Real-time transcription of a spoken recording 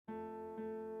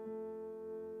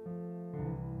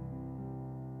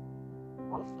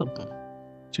Welcome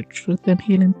to Truth and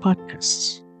Healing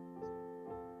Podcasts.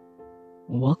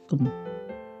 Welcome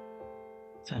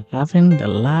to having the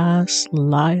last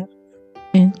laugh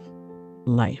in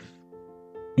life.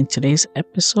 In today's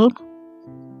episode,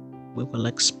 we will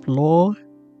explore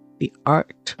the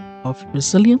art of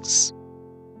resilience,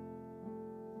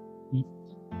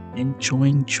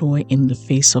 enjoying joy in the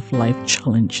face of life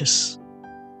challenges.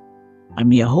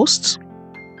 I'm your host,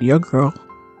 your girl,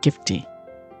 Gifty,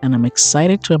 and I'm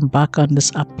excited to embark on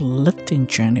this uplifting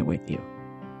journey with you.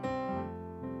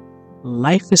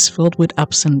 Life is filled with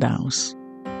ups and downs,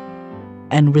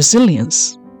 and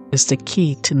resilience is the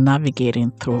key to navigating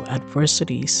through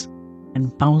adversities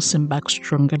and bouncing back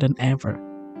stronger than ever.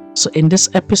 So in this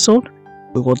episode,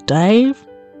 we will dive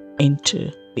into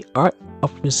the art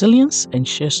of resilience and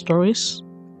share stories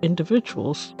of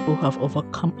individuals who have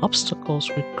overcome obstacles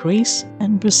with grace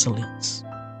and resilience.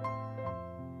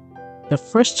 The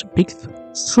first big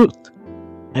truth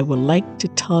I would like to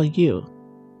tell you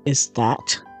is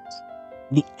that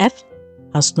the earth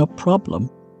has no problem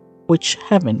which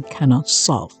heaven cannot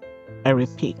solve. I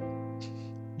repeat,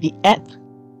 the earth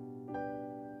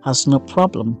has no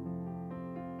problem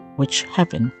which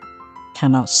heaven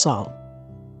cannot solve.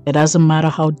 It doesn't matter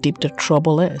how deep the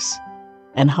trouble is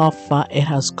and how far it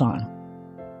has gone.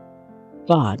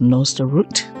 God knows the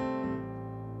root.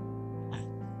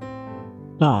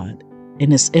 God, in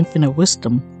His infinite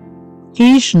wisdom,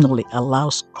 occasionally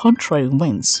allows contrary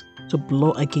winds to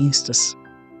blow against us.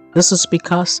 This is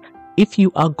because if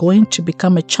you are going to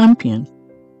become a champion,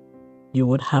 you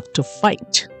would have to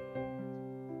fight.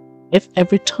 If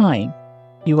every time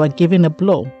you are given a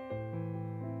blow,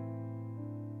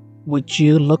 would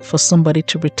you look for somebody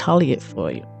to retaliate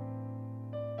for you?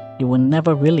 You will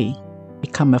never really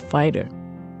become a fighter.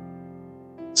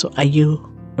 So are you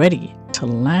ready to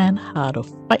learn how to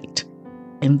fight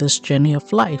in this journey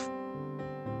of life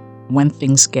when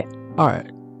things get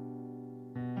hard?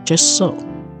 Just so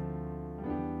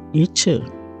you too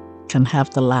can have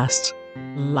the last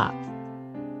laugh.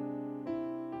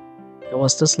 There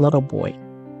was this little boy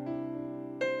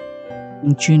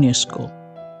in junior school.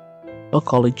 We'll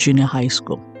call it junior high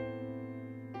school.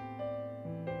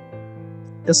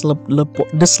 This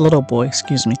little boy,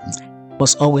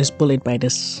 was always bullied by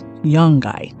this young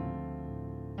guy.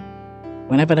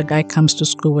 Whenever the guy comes to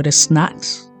school with his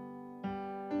snacks,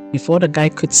 before the guy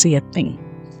could see a thing,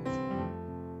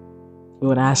 he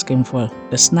would ask him for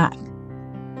the snack.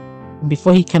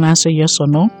 Before he can answer yes or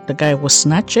no, the guy will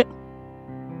snatch it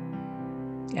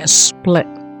and split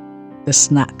the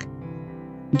snack,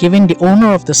 giving the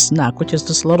owner of the snack, which is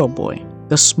this little boy,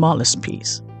 the smallest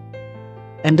piece.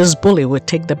 And this bully would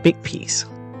take the big piece.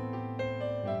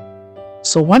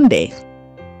 So one day,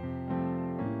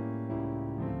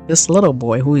 this little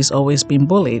boy, who is always been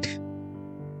bullied,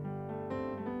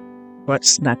 brought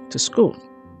snack to school.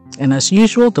 And as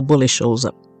usual, the bully shows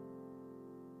up.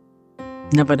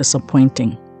 Never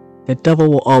disappointing. The devil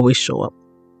will always show up.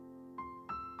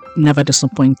 Never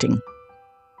disappointing.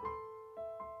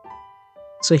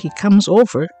 So he comes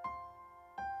over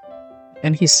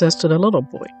and he says to the little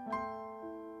boy,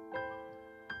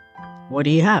 "What do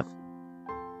you have?"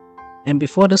 And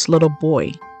before this little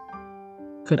boy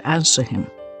could answer him,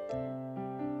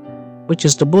 which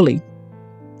is the bully,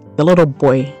 the little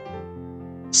boy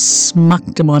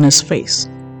smacked him on his face.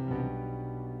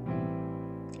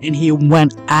 And he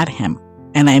went at him.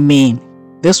 And I mean,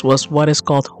 this was what is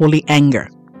called holy anger.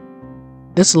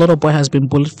 This little boy has been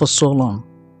bullied for so long.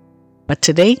 But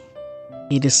today,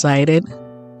 he decided,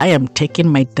 I am taking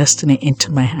my destiny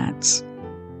into my hands.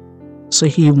 So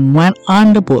he went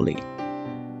on the bully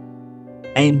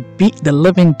and beat the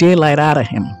living daylight out of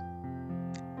him.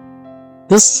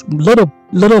 This little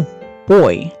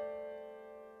boy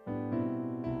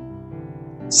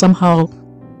somehow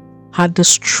had the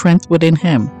strength within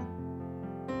him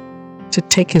to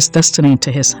take his destiny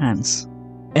into his hands.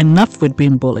 Enough with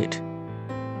being bullied.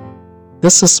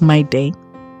 This is my day.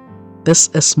 This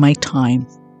is my time.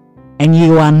 And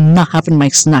you are not having my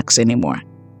snacks anymore.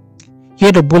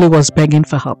 Here the bully was begging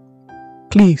for help.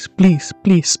 Please, please,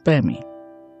 please spare me.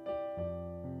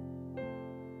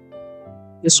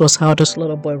 This was how this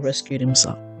little boy rescued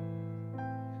himself.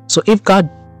 So if God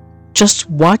just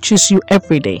watches you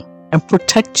every day and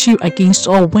protects you against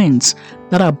all winds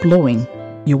that are blowing,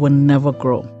 you will never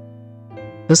grow.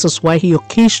 This is why He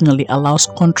occasionally allows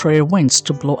contrary winds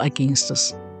to blow against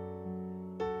us.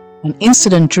 An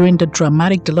incident during the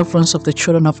dramatic deliverance of the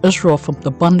children of Israel from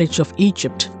the bondage of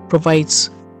Egypt provides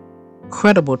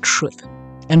credible truth.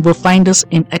 And we'll find this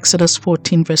in Exodus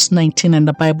 14 verse 19, and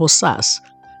the Bible says,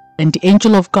 "And the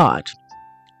angel of God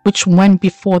which went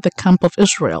before the camp of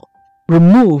Israel,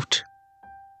 removed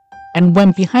and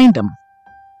went behind them.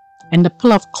 And the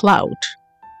pillar of cloud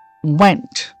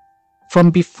went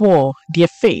from before their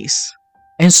face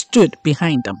and stood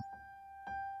behind them.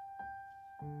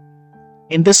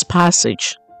 In this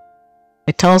passage,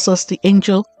 it tells us the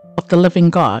angel of the living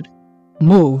God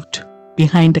moved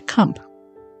behind the camp.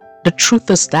 The truth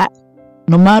is that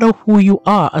no matter who you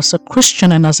are as a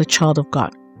Christian and as a child of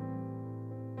God,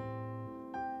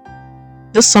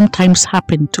 this sometimes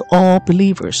happens to all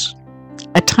believers.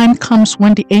 A time comes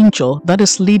when the angel that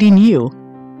is leading you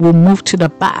will move to the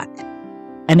back,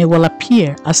 and it will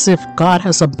appear as if God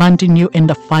has abandoned you in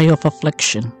the fire of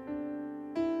affliction.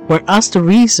 Whereas the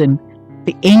reason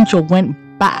the angel went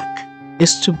back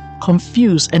is to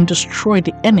confuse and destroy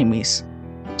the enemies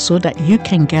so that you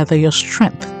can gather your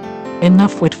strength.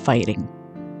 Enough with fighting.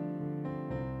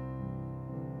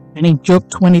 And in Job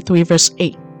 23 verse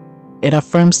 8, it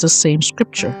affirms the same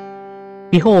scripture.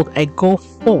 Behold, I go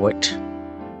forward,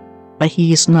 but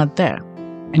he is not there,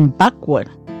 and backward,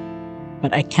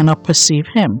 but I cannot perceive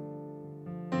him.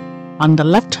 On the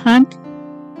left hand,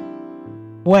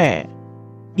 where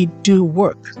he do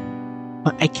work,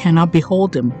 but I cannot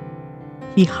behold him.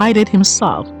 He hideth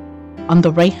himself on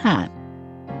the right hand,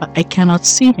 but I cannot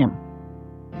see him.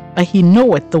 But he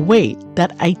knoweth the way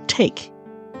that I take.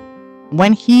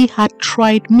 When he had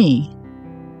tried me,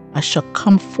 I shall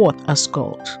come forth as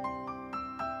gold.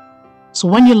 So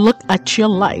when you look at your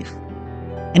life,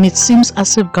 and it seems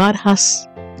as if God has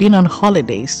been on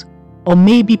holidays, or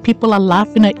maybe people are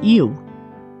laughing at you,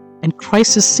 and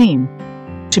crisis seem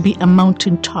to be a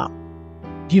mountaintop,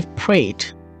 you've prayed,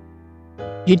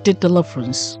 you did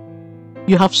deliverance,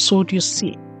 you have sowed your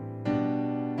seed,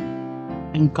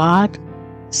 and God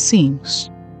seems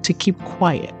to keep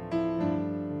quiet.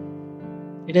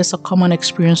 It is a common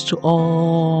experience to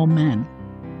all men.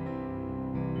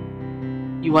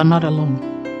 You are not alone.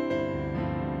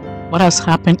 What has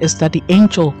happened is that the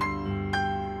angel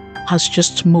has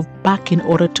just moved back in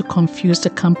order to confuse the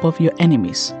camp of your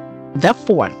enemies.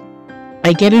 Therefore,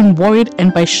 by getting worried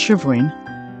and by shivering,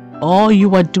 all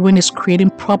you are doing is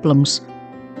creating problems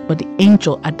for the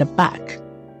angel at the back.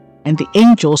 And the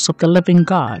angels of the living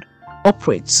God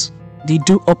they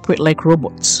do operate like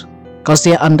robots, because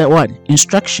they are under what?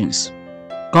 Instructions.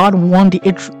 God warned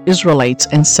the Israelites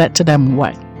and said to them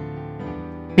what?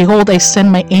 Behold, I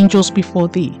send my angels before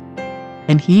thee,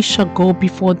 and he shall go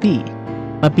before thee,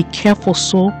 but be careful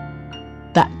so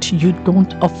that you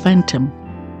don't offend him,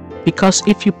 because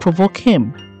if you provoke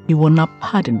him, he will not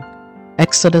pardon.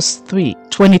 Exodus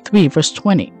 23 verse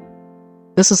 20.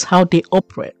 This is how they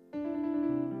operate.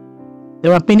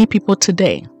 There are many people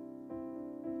today,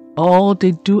 all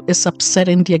they do is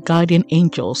upsetting their guardian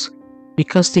angels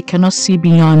because they cannot see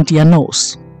beyond their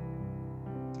nose.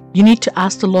 You need to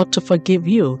ask the Lord to forgive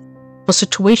you for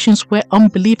situations where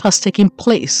unbelief has taken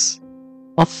place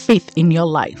of faith in your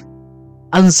life.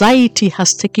 Anxiety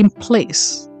has taken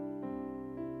place,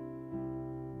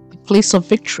 the place of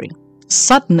victory.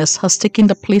 Sadness has taken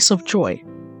the place of joy.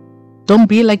 Don't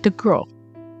be like the girl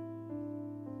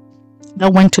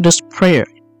that went to this prayer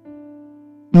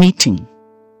meeting.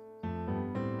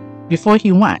 Before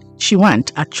she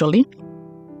went actually.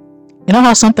 You know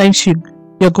how sometimes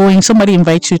you're going, somebody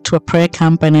invites you to a prayer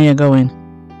camp and then you're going,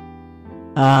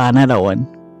 another one.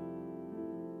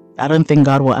 I don't think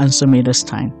God will answer me this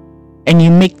time. And you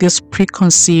make these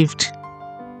preconceived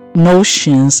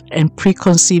notions and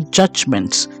preconceived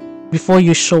judgments before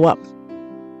you show up.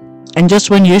 And just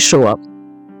when you show up,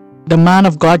 the man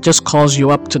of God just calls you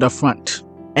up to the front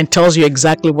and tells you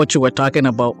exactly what you were talking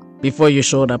about before you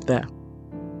showed up there.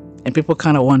 And people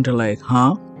kind of wonder like,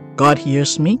 God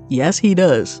hears me? Yes, he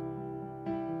does.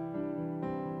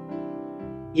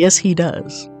 Yes, he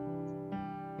does.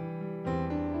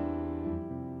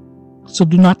 So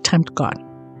do not tempt God.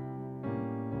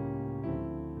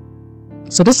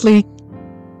 So this lady,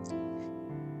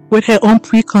 with her own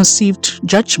preconceived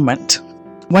judgment,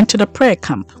 went to the prayer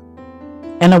camp.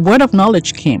 And a word of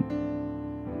knowledge came.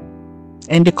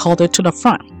 And they called her to the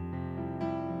front.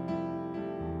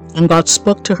 And God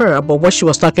spoke to her about what she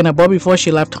was talking about before she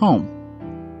left home.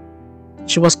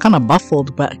 She was kind of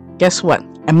baffled, but guess what?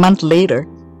 A month later,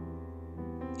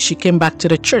 she came back to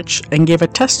the church and gave a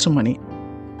testimony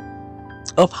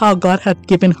of how God had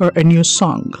given her a new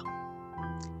song.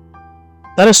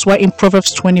 That is why in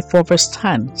Proverbs 24 verse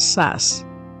 10 says,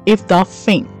 if thou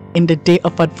faint in the day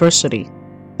of adversity,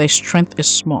 thy strength is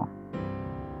small.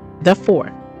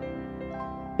 Therefore,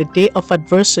 the day of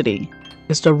adversity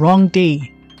is the wrong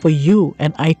day for you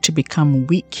and I to become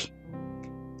weak.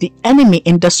 The enemy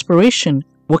in desperation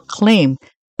will claim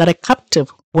that a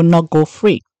captive will not go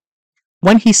free.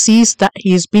 When he sees that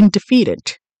he is being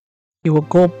defeated, he will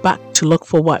go back to look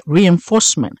for what?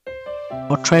 Reinforcement,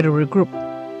 or try to regroup.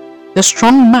 The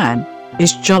strong man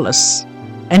is jealous,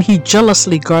 and he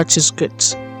jealously guards his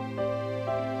goods.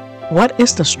 What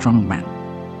is the strong man?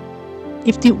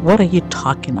 What are you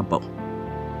talking about?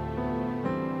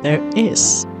 There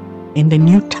is in the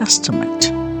New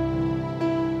Testament,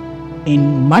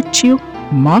 in Matthew,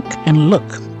 Mark, and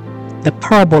Luke, the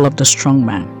parable of the strong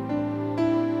man.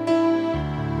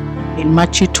 In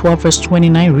Matthew 12 verse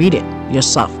 29, read it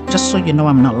yourself, just so you know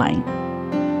I'm not lying.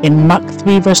 In Mark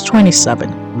 3 verse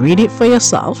 27, read it for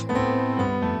yourself.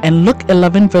 And Luke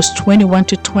 11 verse 21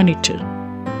 to 22,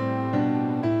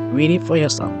 read it for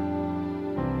yourself.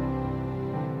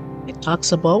 It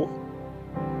talks about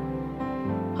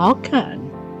how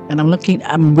can, and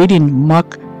I'm reading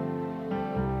Mark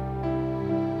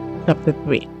chapter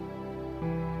 3.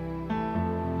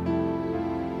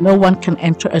 No one can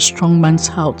enter a strong man's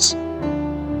house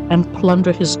and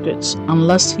plunder his goods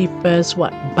unless he first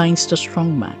binds the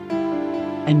strong man,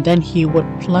 and then he would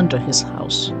plunder his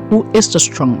house. Who is the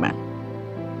strong man?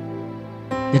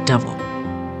 The devil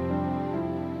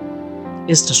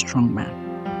is the strong man.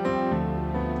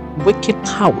 Wicked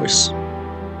powers,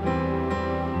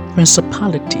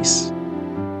 principalities,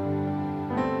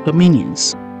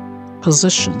 dominions,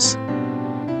 positions,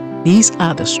 these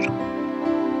are the strong.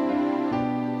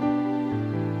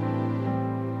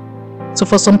 So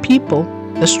for some people,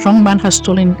 the strong man has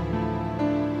stolen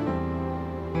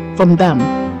from them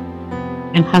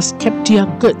and has kept their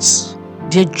goods,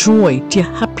 their joy, their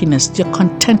happiness, their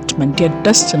contentment, their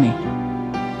destiny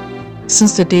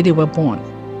since the day they were born.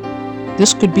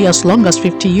 This could be as long as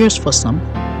 50 years for some.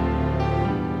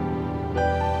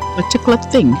 A particular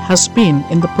thing has been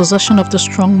in the possession of the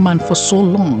strong man for so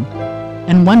long,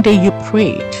 and one day you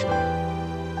prayed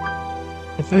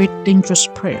a very dangerous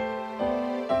prayer.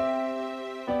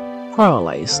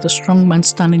 Paralyzed, the strong man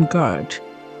standing guard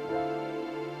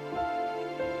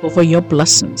over your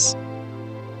blessings.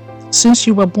 Since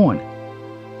you were born,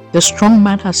 the strong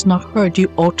man has not heard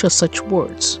you utter such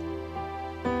words.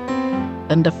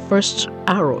 Then the first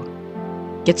arrow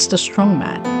gets the strong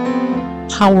man.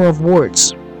 Power of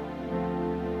words.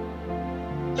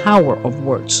 Power of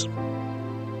words.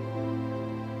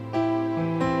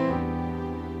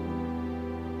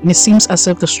 And it seems as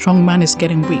if the strong man is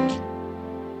getting weak.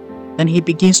 Then he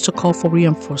begins to call for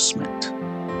reinforcement.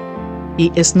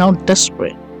 He is now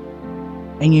desperate.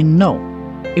 And you know,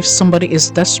 if somebody is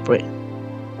desperate,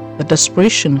 the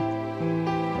desperation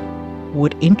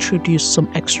would introduce some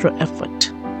extra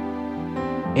effort.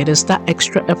 It is that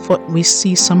extra effort we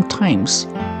see sometimes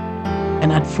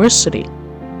in adversity.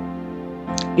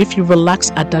 If you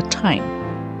relax at that time,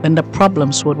 then the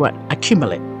problems would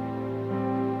accumulate.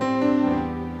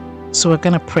 So we're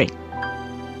going to pray.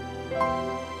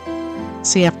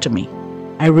 Say after me.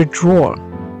 I withdraw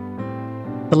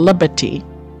the liberty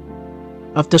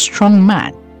of the strong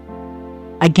man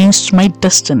against my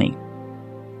destiny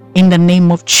in the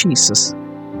name of Jesus.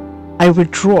 I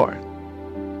withdraw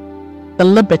the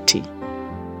liberty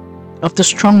of the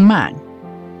strong man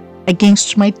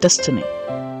against my destiny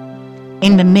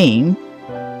in the name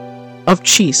of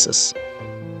Jesus.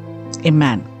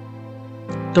 Amen.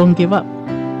 Don't give up.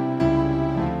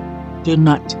 Do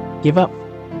not give up.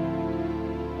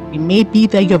 It may be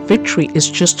that your victory is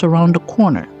just around the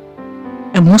corner,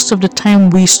 and most of the time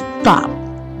we stop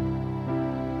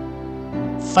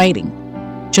fighting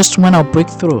just when our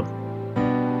breakthrough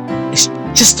is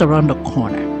just around the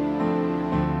corner.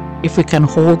 If we can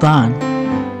hold on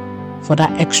for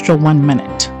that extra 1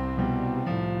 minute,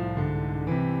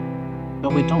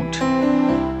 but we don't.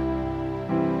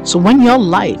 So when your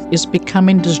life is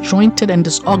becoming disjointed and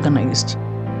disorganized,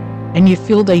 and you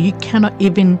feel that you cannot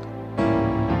even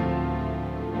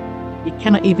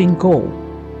go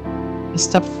a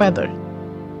step further,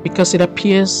 because it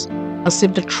appears as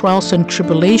if the trials and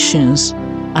tribulations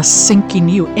are sinking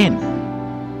you in.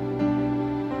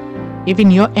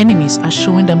 Even your enemies are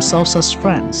showing themselves as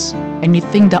friends, and you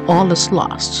think that all is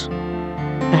lost.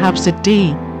 Perhaps the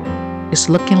day is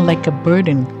looking like a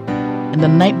burden, and the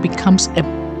night becomes a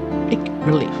big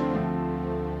relief.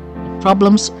 The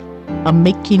problems are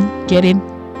making getting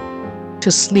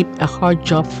to sleep a hard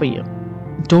job for you.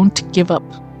 Don't give up.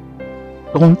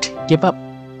 Don't give up,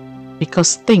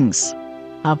 because things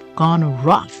have gone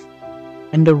rough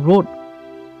and the road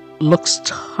looks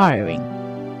tiring.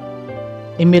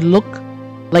 It may look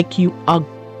like you are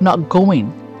not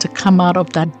going to come out of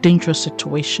that dangerous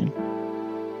situation.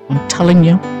 I'm telling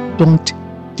you, don't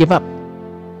give up.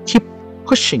 Keep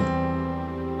pushing.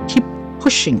 Keep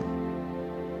pushing.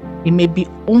 It may be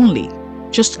only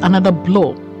just another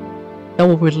blow that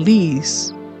will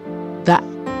release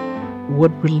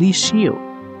you.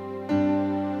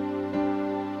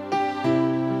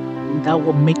 That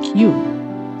will make you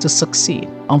to succeed.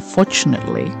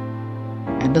 Unfortunately,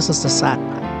 and this is the sad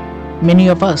part, many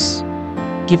of us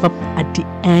give up at the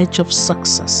edge of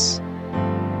success.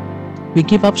 We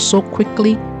give up so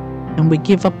quickly, and we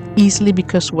give up easily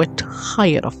because we're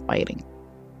tired of fighting.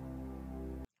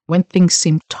 When things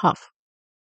seem tough,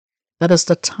 that is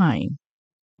the time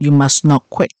you must not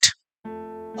quit.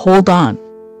 Hold on.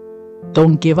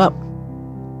 Don't give up.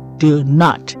 Do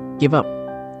not give up.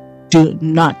 Do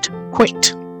not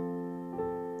quit.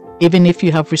 Even if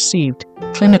you have received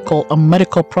clinical or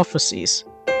medical prophecies,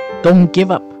 don't give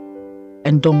up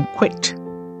and don't quit.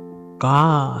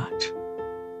 God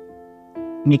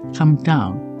may come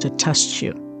down to test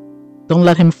you. Don't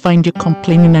let him find you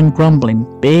complaining and grumbling.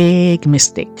 Big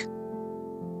mistake.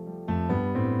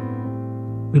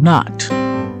 Do not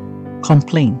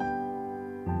complain.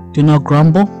 Do not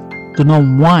grumble. Do not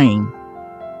whine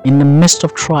in the midst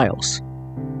of trials,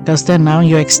 because then now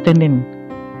you're extending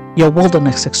your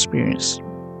wilderness experience.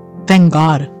 Thank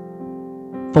God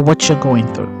for what you're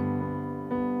going through,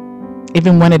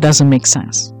 even when it doesn't make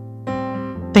sense.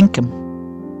 Thank him.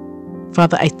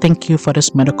 Father, I thank you for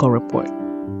this medical report.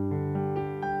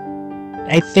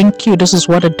 I thank you. This is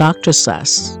what the doctor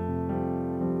says.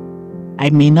 I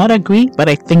may not agree, but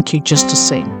I thank you just the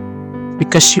same,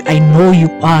 because I know you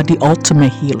are the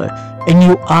ultimate healer and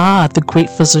you are the great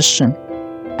physician.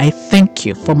 I thank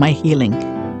you for my healing.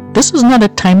 This is not a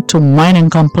time to whine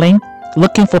and complain,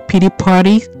 looking for pity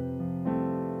party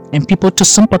and people to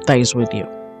sympathize with you.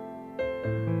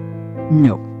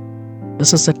 No,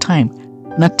 this is a time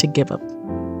not to give up.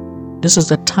 This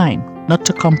is a time not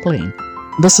to complain.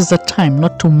 This is a time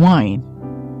not to whine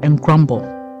and grumble.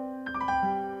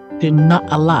 Do not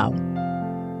allow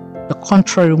the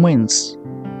contrary winds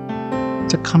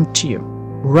to come to you.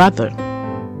 Rather,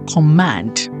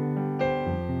 command,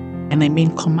 and I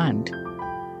mean command,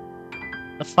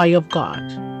 the fire of God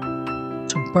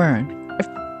to burn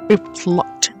every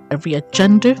plot, every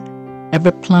agenda,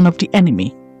 every plan of the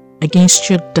enemy against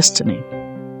your destiny.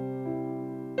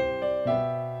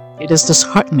 It is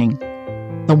disheartening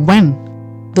that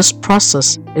when this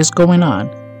process is going on,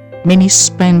 many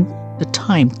spend the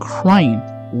time crying,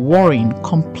 worrying,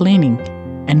 complaining,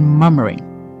 and murmuring.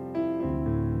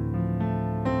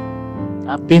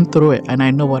 I've been through it and I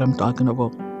know what I'm talking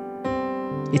about.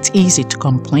 It's easy to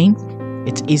complain,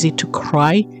 it's easy to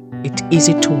cry, it's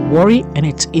easy to worry, and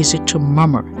it's easy to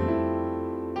murmur.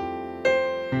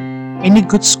 Any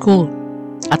good school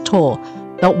at all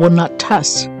that will not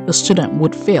test the student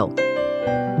would fail.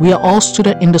 We are all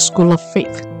students in the school of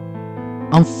faith.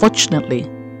 Unfortunately,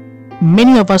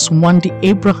 many of us want the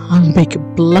Abrahamic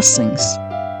blessings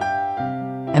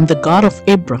and the God of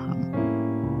Abraham.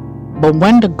 But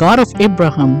when the God of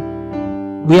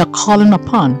Abraham we are calling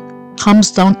upon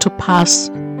comes down to pass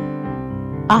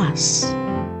us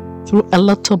through a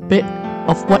little bit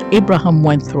of what Abraham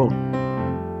went through,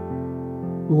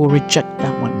 we will reject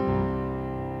that one.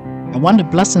 I want the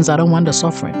blessings, I don't want the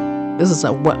suffering. This is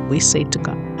what we say to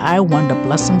God. I want the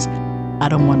blessings, I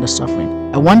don't want the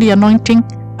suffering. I want the anointing,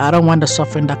 I don't want the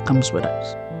suffering that comes with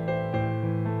it.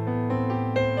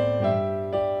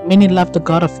 Many love the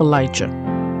God of Elijah,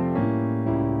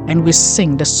 and we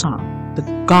sing the song, the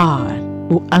God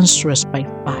who answers by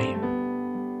fire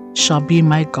shall be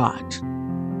my God.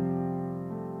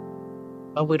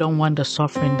 But we don't want the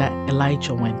suffering that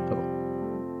Elijah went through.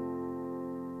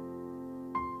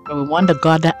 But we want the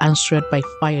God that answered by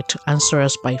fire to answer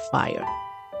us by fire.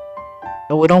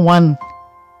 But we don't want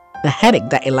the headache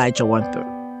that Elijah went through.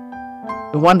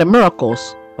 We want the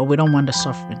miracles, but we don't want the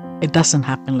suffering. It doesn't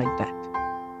happen like that.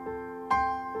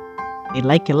 They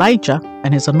like Elijah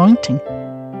and his anointing.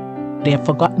 They have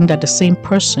forgotten that the same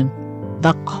person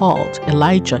that called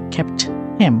Elijah kept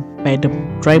him by the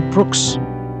dry brooks,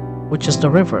 which is the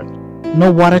river,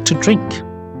 no water to drink.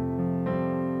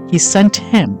 He sent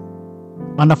him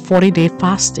on a 40-day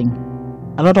fasting.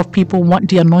 A lot of people want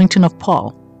the anointing of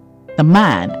Paul, the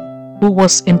man who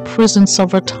was in prison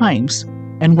several times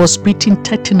and was beating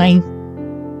 39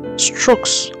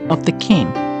 strokes of the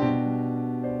cane.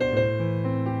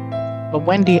 But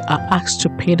when they are asked to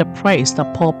pay the price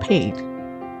that Paul paid,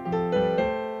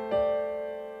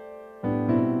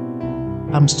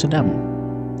 comes to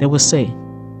them, they will say,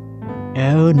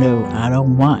 "Oh no, I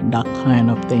don't want that kind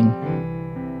of thing.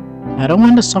 I don't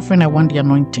want the suffering, I want the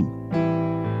anointing."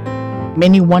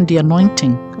 Many want the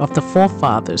anointing of the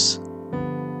forefathers,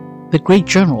 the great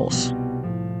generals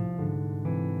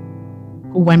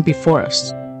who went before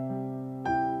us.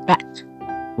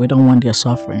 We don't want their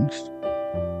sufferings.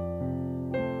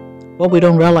 What we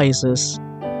don't realize is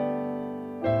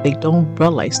they don't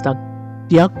realize that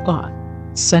their God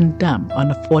sent them on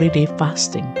a 40-day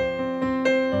fasting.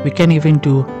 We can't even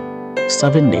do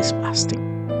 7 days fasting,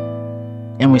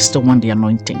 and we still want the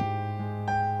anointing.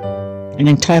 An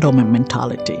entitlement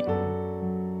mentality.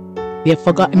 They have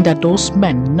forgotten that those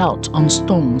men knelt on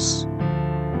stones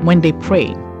when they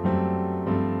prayed.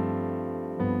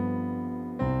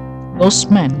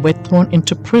 Those men were thrown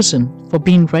into prison for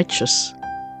being righteous,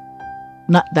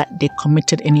 not that they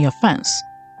committed any offense.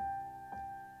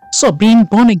 So being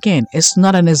born again is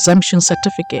not an exemption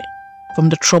certificate from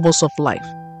the troubles of life.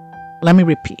 Let me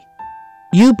repeat.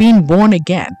 You being born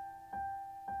again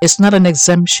is not an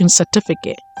exemption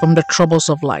certificate from the troubles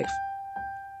of life.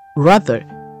 Rather,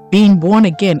 being born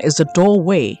again is the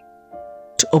doorway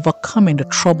to overcoming the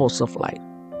troubles of life.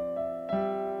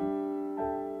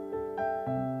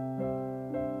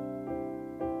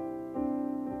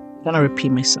 I'm gonna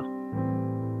repeat myself.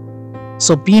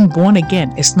 So being born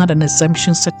again is not an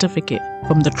exemption certificate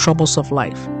from the troubles of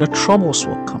life. The troubles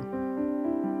will come.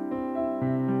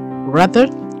 Rather,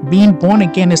 being born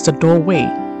again is the doorway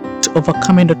to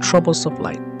overcoming the troubles of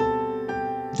life.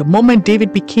 The moment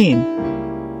David became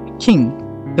king,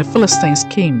 the Philistines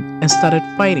came and started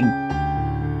fighting.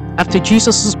 After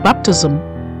Jesus' baptism,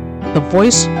 the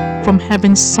voice from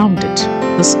heaven sounded,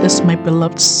 "This is my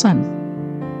beloved Son."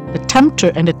 The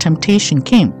tempter and the temptation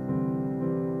came.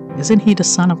 Isn't he the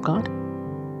Son of God?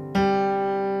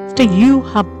 After you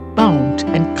have bound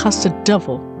and cast the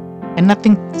devil and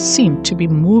nothing seemed to be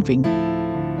moving,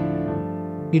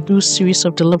 you do a series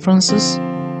of deliverances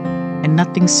and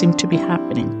nothing seemed to be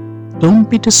happening. Don't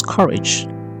be discouraged.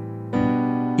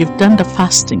 You've done the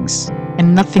fastings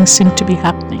and nothing seemed to be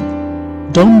happening.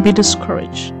 Don't be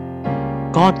discouraged.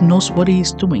 God knows what He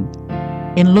is doing.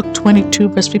 In Luke 22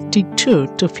 verse 52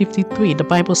 to 53, the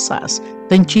Bible says,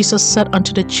 "Then Jesus said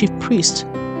unto the chief priests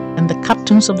and the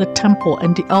captains of the temple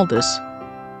and the elders,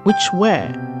 which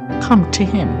were come to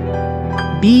him,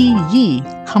 Be ye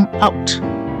come out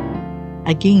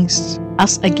against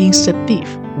a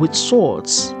thief with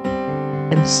swords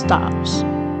and staves.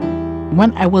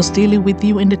 When I was daily with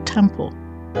you in the temple,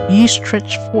 ye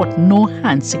stretched forth no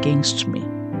hands against me.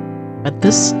 But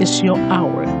this is your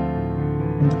hour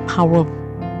and the power of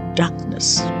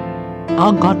darkness."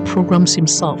 Our God programs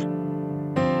Himself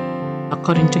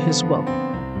according to His will.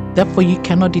 Therefore, you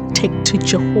cannot dictate to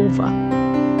Jehovah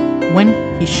when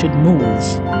He should move.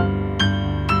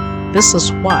 This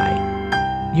is why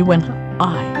you and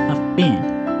I have been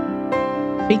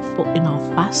faithful in our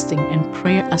fasting and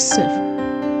prayer as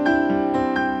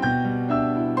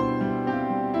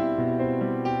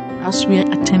we are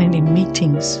attending in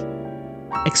meetings,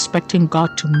 expecting God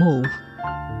to move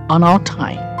on our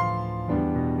time,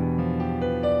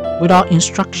 without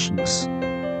instructions.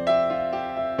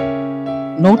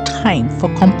 No time for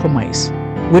compromise.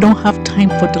 We don't have time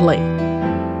for delay.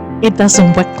 It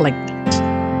doesn't work like that.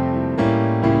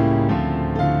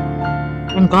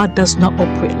 And God does not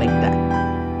operate like that.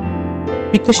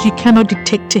 Because you cannot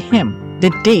dictate to Him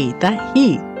the day that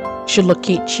He should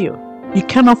locate you. You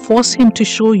cannot force Him to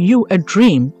show you a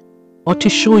dream or to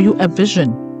show you a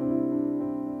vision.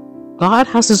 God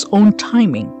has His own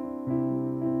timing.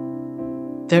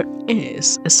 There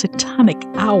is a satanic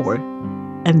hour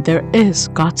and there is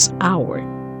God's hour.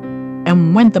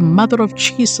 And when the mother of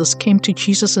Jesus came to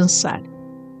Jesus and said,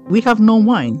 "We have no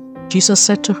wine," Jesus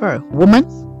said to her, "Woman,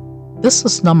 this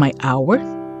is not my hour."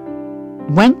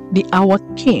 When the hour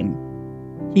came,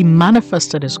 He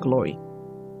manifested His glory.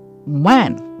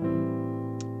 When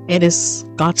it is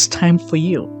God's time for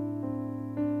you,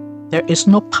 there is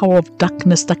no power of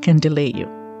darkness that can delay you.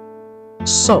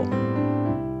 So,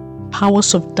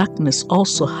 powers of darkness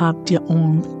also have their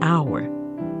own hour.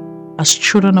 As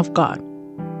children of God,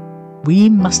 we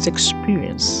must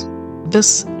experience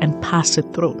this and pass it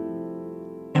through.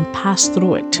 And pass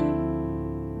through it.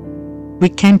 We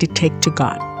can't dictate to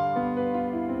God.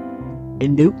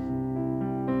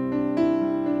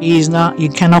 You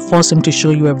cannot force Him to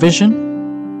show you a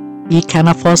vision. You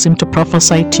cannot force Him to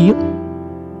prophesy to you.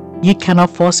 You cannot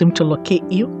force Him to locate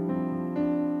you.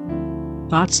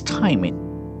 God's timing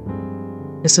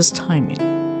is His timing.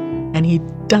 And He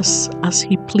does as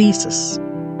He pleases.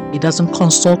 He doesn't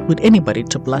consult with anybody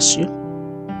to bless you.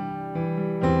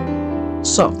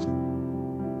 So,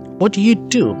 what do you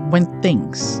do when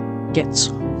things get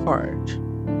hard?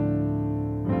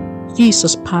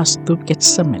 Jesus passed through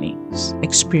Gethsemane's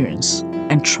experience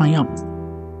and triumph.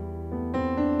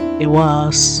 It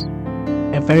was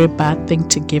a very bad thing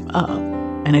to give up,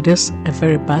 and it is a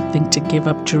very bad thing to give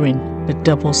up during the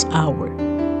devil's hour.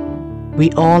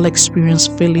 We all experience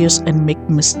failures and make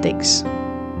mistakes.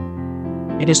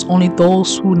 It is only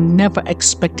those who never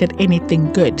expected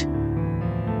anything good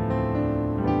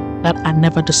that are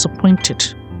never disappointed.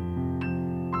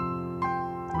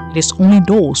 It is only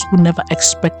those who never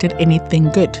expected anything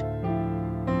good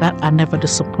that are never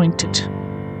disappointed.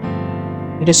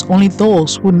 It is only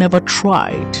those who never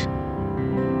tried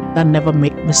that never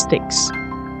make mistakes.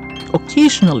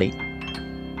 Occasionally,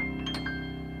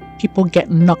 people get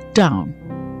knocked down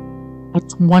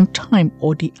at one time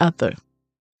or the other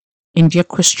in their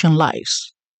Christian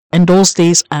lives. And those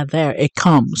days are there. It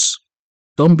comes.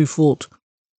 Don't be fooled.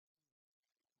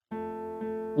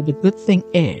 But the good thing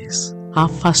is how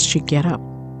fast you get up.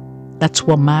 That's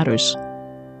what matters.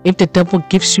 If the devil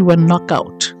gives you a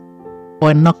knockout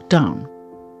or a knockdown,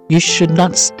 you should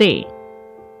not stay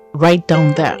right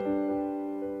down there.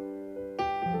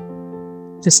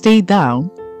 To stay down,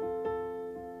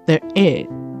 there is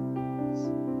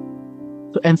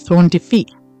to enthrone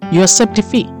defeat. You accept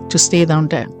defeat to stay down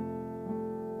there.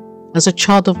 As a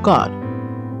child of God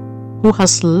who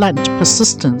has learned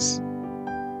persistence,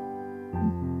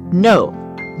 know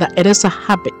that it is a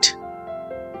habit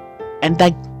and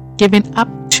that giving up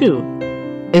to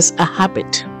is a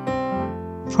habit.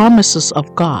 Promises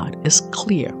of God is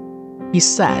clear. He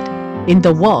said, in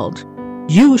the world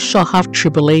you shall have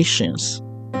tribulations,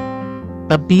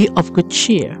 but be of good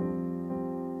cheer,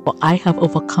 for I have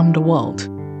overcome the world.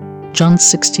 John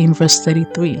 16 verse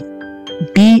 33.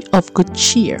 Be of good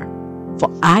cheer, for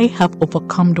I have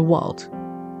overcome the world.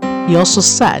 He also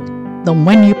said that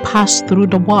when you pass through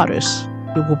the waters,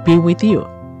 it will be with you.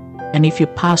 And if you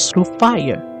pass through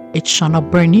fire, it shall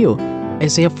not burn you.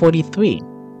 Isaiah 43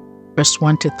 verse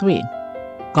 1 to 3.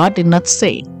 God did not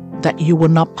say that you will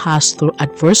not pass through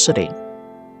adversity,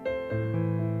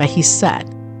 but He said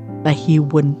that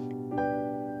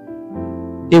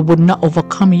it would not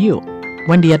overcome you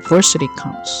when the adversity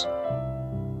comes.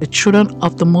 The children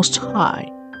of the Most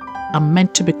High are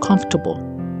meant to be comfortable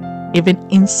even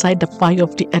inside the fire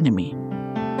of the enemy,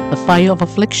 the fire of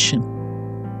affliction,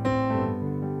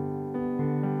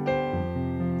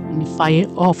 and the fire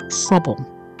of trouble.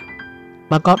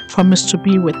 But God promised to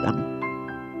be with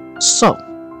them. So,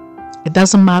 it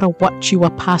doesn't matter what you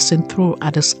are passing through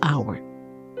at this hour.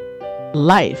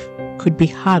 Life could be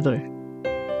harder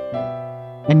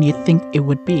than you think it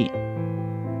would be.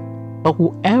 But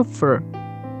whoever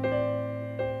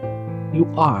you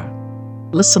are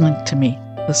listening to me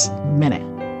this minute,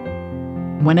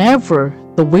 whenever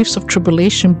the waves of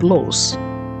tribulation blows,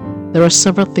 there are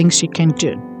several things you can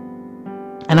do.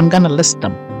 And I'm going to list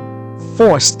them.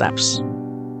 4 steps.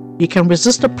 You can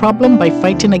resist the problem by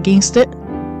fighting against it.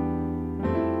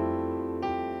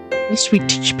 This we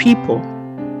teach people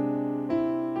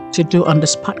to do on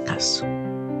this podcast.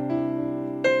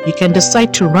 You can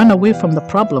decide to run away from the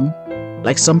problem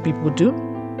like some people do.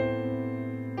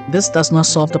 This does not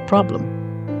solve the problem.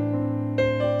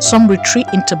 Some retreat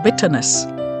into bitterness.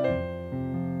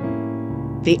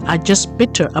 They are just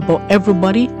bitter about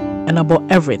everybody and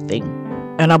about everything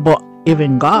and about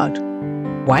even God.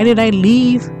 Why did I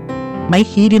leave my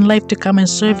heathen life to come and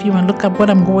serve you, and look at what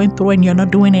I'm going through and you're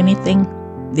not doing anything?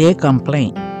 They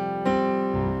complain.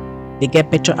 They get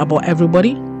bitter about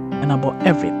everybody and about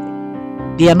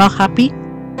everything. They are not happy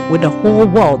with the whole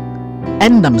world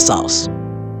and themselves.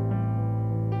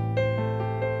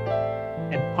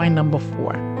 And point number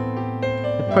 4,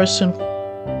 the person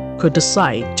could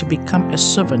decide to become a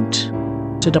servant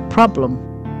to the problem,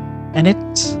 and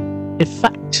its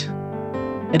effect.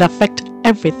 It affects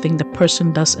everything the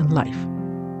person does in life.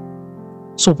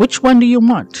 So which one do you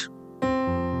want?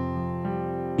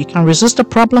 You can resist the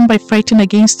problem by fighting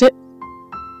against it.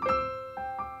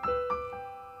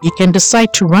 You can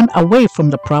decide to run away from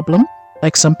the problem,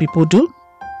 like some people do.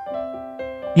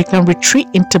 You can retreat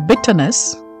into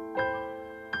bitterness.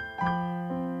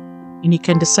 And you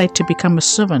can decide to become a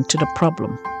servant to the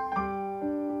problem.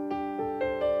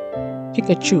 Pick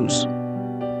a choose.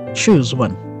 Choose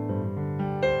one.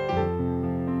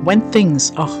 When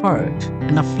things are hard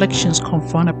and afflictions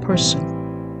confront a person,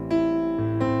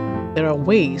 there are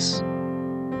ways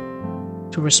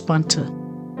to respond to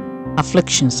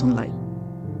afflictions in life.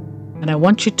 And I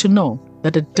want you to know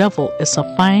that the devil is a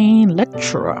fine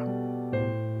lecturer.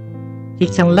 He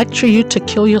can lecture you to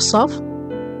kill yourself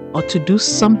or to do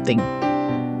something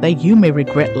that you may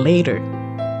regret later.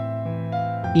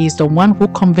 He is the one who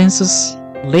convinces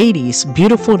ladies,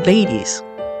 beautiful ladies,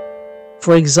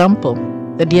 for example,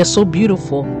 that they are so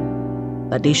beautiful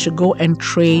that they should go and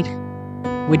trade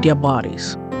with their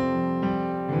bodies.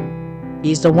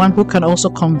 He is the one who can also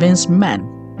convince men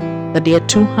that they are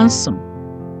too handsome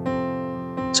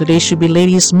Today should be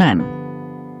ladies' man.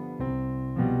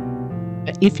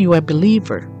 If you are a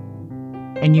believer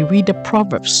and you read the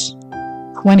Proverbs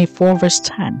 24 verse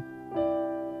 10,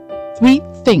 3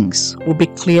 things will be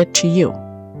clear to you.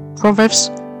 Proverbs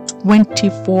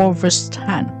 24 verse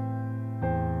 10.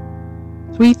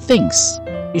 3 things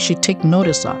you should take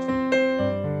notice of.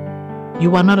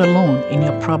 You are not alone in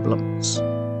your problems.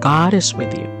 God is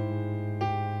with you.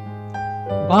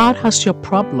 God has your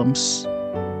problems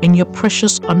and your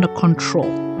pressures under control.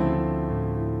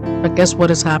 But guess what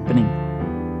is happening?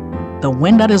 The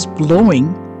wind that is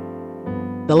blowing,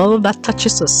 the little that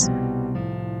touches us,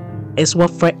 is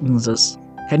what frightens us.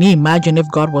 Can you imagine if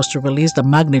God was to release the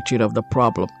magnitude of the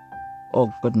problem?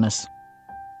 Oh goodness.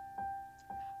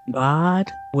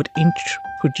 God would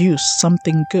introduce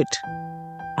something good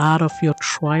out of your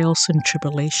trials and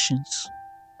tribulations.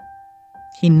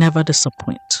 He never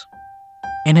disappoints.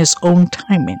 In His own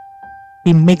timing,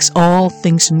 He makes all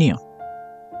things new.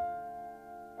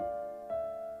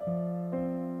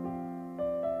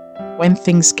 When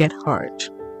things get hard,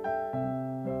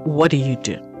 what do you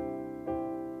do?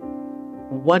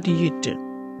 What do you do?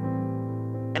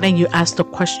 And then you ask the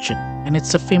question, and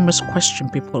it's a famous question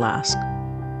people ask.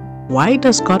 Why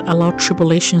does God allow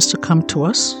tribulations to come to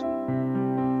us?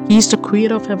 He's the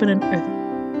creator of heaven and earth.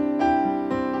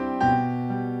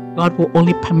 God will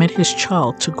only permit His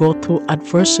child to go through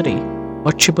adversity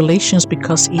or tribulations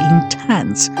because He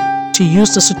intends to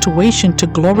use the situation to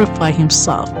glorify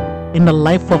Himself in the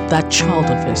life of that child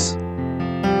of His.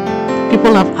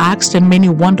 People have asked and many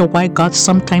wonder why God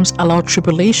sometimes allows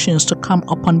tribulations to come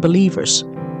upon believers.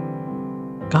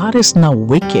 God is not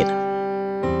wicked.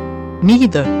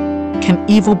 Neither can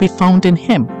evil be found in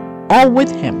Him or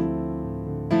with Him.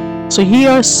 So here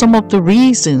are some of the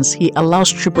reasons He allows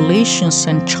tribulations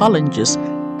and challenges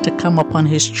to come upon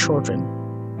His children.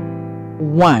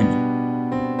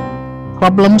 1.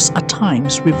 Problems at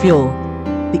times reveal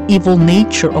the evil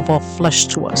nature of our flesh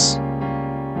to us.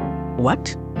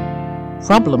 What?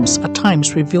 Problems at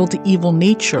times reveal the evil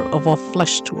nature of our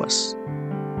flesh to us.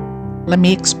 Let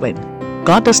me explain.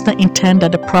 God does not intend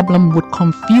that the problem would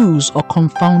confuse or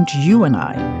confound you and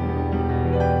I.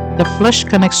 The flesh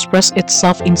can express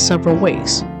itself in several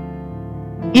ways.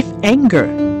 If anger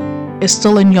is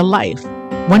still in your life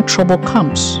when trouble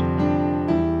comes,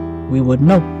 we would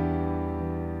know.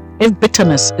 If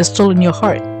bitterness is still in your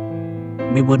heart,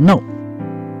 we would know.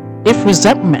 If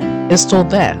resentment is still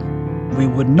there, we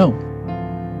would know.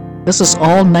 This is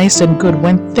all nice and good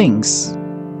when things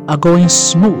are going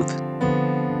smooth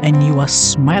and you are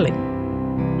smiling.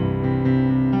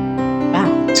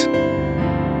 But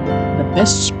the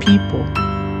best people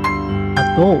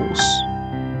are those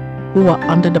who are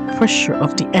under the pressure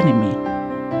of the enemy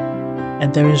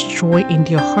and there is joy in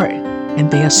their heart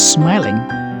and they are smiling.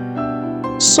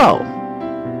 So,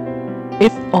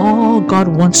 if all God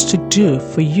wants to do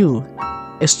for you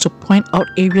is to point out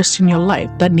areas in your life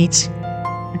that needs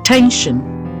attention,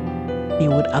 He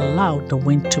would allow the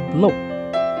wind to blow.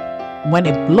 When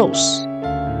it blows,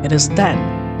 it is then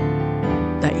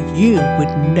that you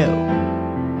would know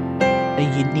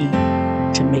that you need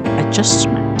to make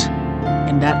adjustment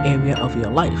in that area of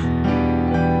your life.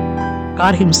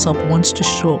 God Himself wants to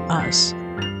show us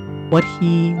what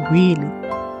He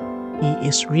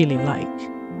is really like.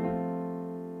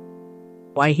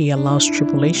 Why He allows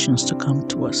tribulations to come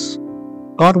to us.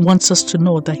 God wants us to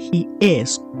know that He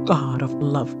is God of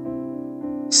love.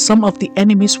 Some of the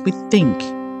enemies we think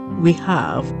we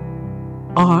have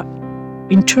are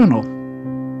internal.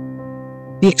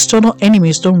 The external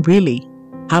enemies don't really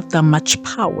have that much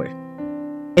power.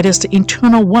 It is the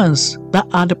internal ones that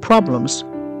are the problems.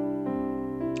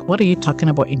 What are you talking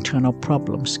about, internal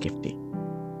problems, Gifty?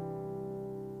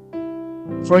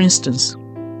 For instance,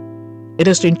 it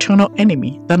is the internal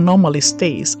enemy that normally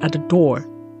stays at the door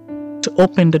to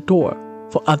open the door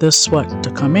for others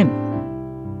to come in.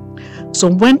 So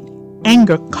when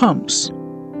anger comes,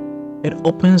 it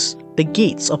opens the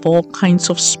gates of all kinds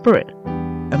of spirit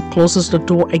and closes the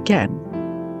door again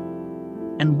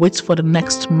and waits for the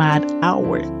next mad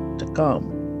hour to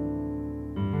come.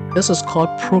 This is called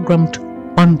programmed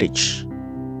bondage.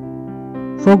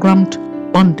 Programmed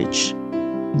bondage.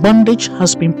 Bondage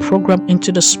has been programmed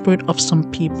into the spirit of some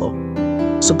people.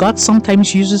 So God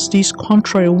sometimes uses these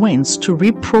contrary winds to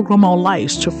reprogram our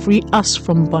lives to free us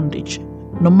from bondage.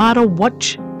 No matter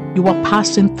what you are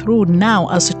passing through now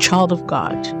as a child of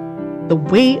God, the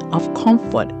way of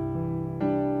comfort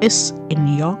is in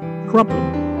your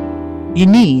problem. You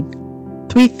need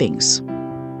 3 things.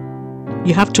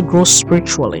 You have to grow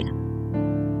spiritually.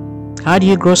 How do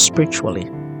you grow spiritually?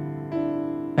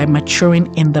 By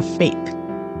maturing in the faith.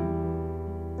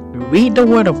 read the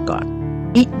Word of God,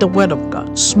 eat the Word of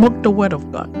God, smoke the Word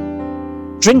of God,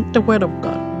 drink the Word of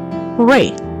God,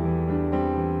 pray.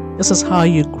 This is how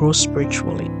you grow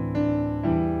spiritually.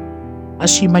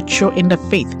 As you mature in the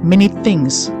faith, many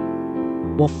things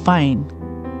will find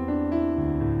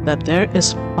that there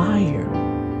is fire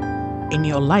in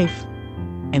your life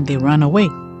and they run away.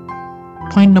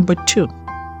 Point number 2,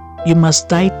 you must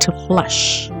die to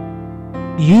flesh.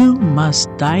 You must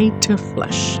die to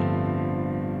flesh.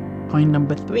 Point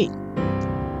number 3,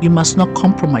 you must not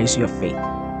compromise your faith.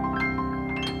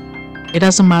 It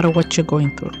doesn't matter what you're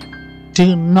going through.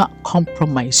 Do not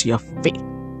compromise your faith.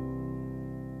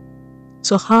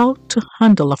 So how to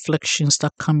handle afflictions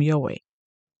that come your way?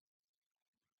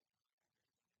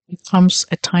 It comes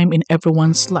a time in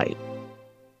everyone's life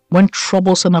when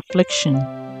troubles and affliction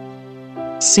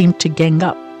seem to gang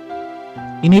up.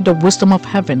 You need the wisdom of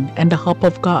heaven and the help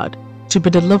of God to be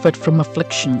delivered from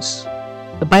afflictions.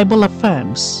 The Bible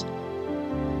affirms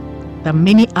that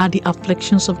many are the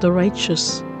afflictions of the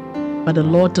righteous, but the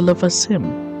Lord delivers him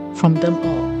from them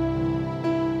all.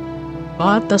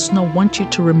 God does not want you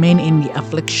to remain in the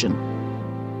affliction.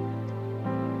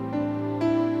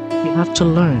 You have to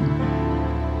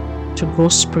learn to grow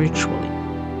spiritually.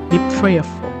 Be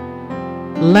prayerful.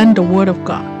 Learn the Word of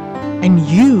God and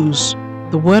use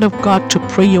the Word of God to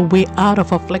pray your way out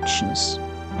of afflictions.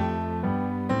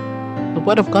 The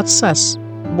Word of God says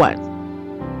what?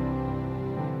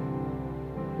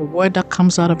 The word that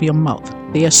comes out of your mouth,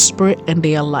 they are spirit and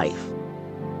they are life.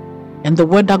 And the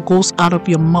word that goes out of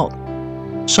your mouth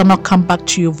shall not come back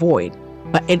to you void,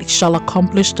 but it shall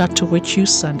accomplish that to which you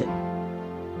send it.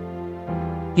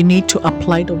 You need to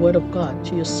apply the Word of God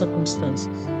to your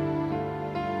circumstances.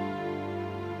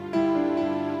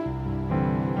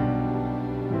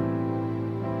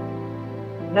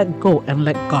 Let go and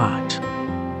let God.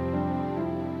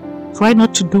 Try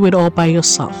not to do it all by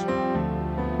yourself.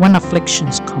 When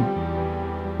afflictions come,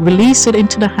 release it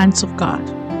into the hands of God.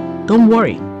 Don't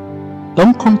worry.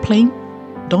 Don't complain.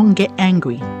 Don't get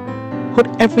angry. Put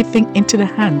everything into the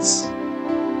hands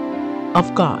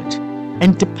of God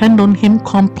and depend on Him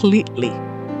completely,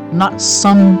 not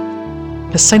some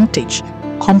percentage.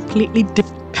 Completely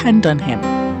depend on Him.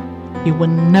 He will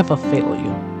never fail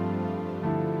you.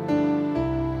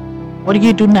 What do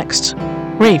you do next?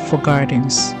 Pray for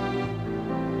guidance.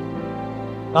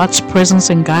 God's presence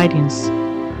and guidance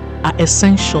are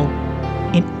essential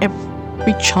in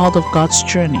every child of God's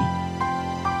journey.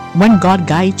 When God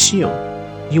guides you,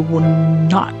 you will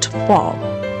not fall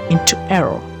into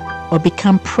error or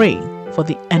become prey for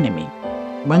the enemy.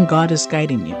 When God is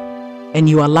guiding you and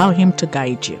you allow Him to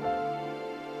guide you.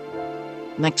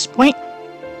 Next point,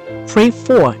 pray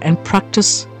for and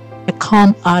practice a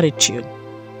calm attitude.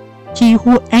 He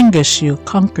who angers you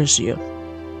conquers you.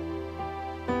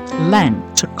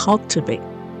 Learn to cultivate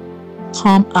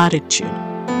calm attitude.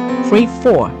 Pray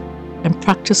for and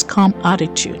practice calm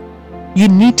attitude. You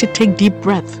need to take deep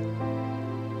breath.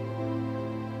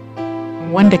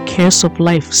 When the cares of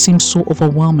life seem so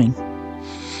overwhelming,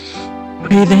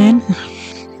 breathe in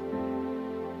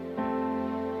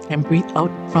and breathe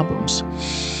out problems.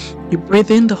 You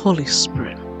breathe in the Holy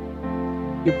Spirit.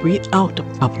 You breathe out the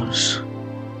problems.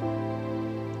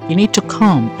 You need to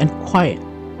calm and quiet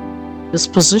this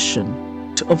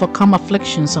position to overcome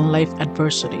afflictions and life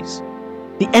adversities.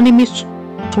 The enemy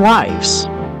thrives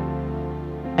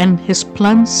and his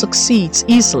plan succeeds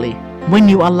easily when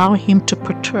you allow him to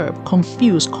perturb,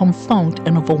 confuse, confound,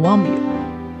 and overwhelm you.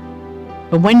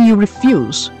 But when you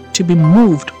refuse to be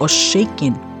moved or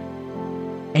shaken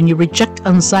and you reject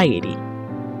anxiety,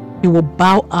 he will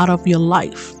bow out of your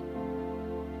life.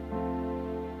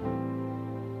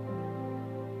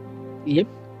 Yep.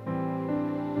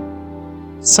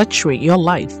 Saturate your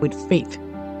life with faith.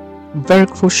 Very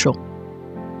crucial.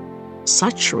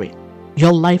 Saturate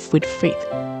your life with faith.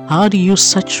 How do you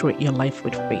saturate your life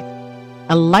with faith?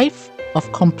 A life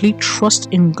of complete trust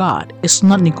in God is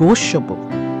not negotiable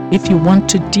if you want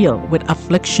to deal with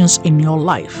afflictions in your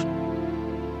life.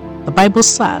 The Bible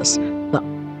says that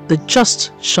the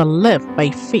just shall live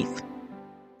by faith.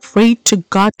 Pray to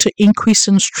God to increase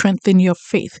and strengthen your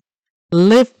faith.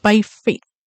 Live by faith,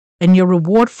 and your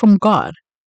reward from God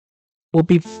will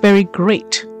be very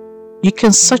great. You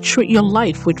can saturate your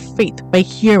life with faith by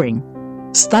hearing,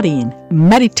 studying,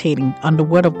 meditating on the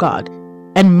Word of God,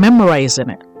 and memorizing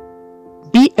it.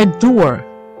 Be a doer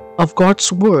of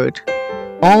God's Word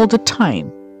all the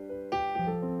time,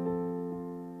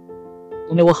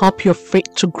 and it will help your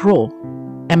faith to grow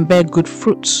and bear good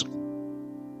fruits.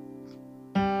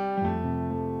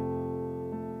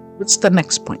 What's the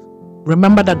next point?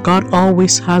 Remember that God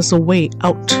always has a way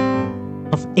out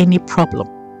of any problem.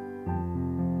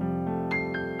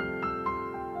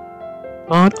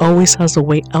 God always has a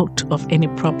way out of any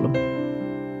problem.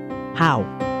 How?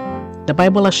 The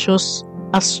Bible assures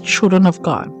us, children of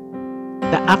God,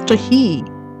 that after he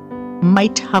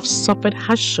might have suffered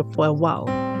hardship for a while,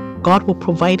 God will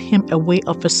provide him a way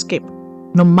of escape.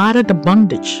 No matter the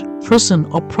bondage, prison,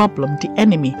 or problem the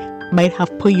enemy might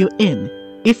have put you in,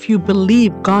 if you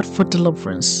believe God for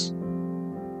deliverance,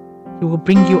 he will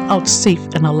bring you out safe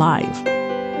and alive.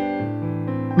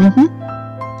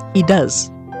 He does,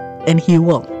 and he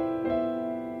will.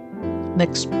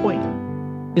 Next point.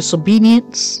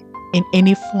 Disobedience in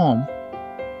any form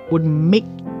would make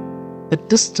the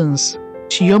distance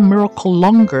to your miracle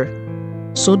longer,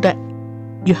 so that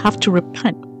you have to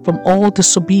repent from all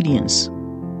disobedience.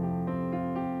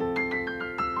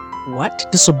 What?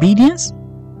 Disobedience?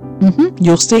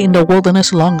 You'll stay in the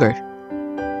wilderness longer.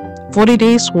 40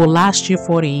 days will last you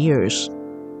 40 years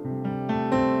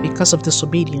because of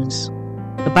disobedience.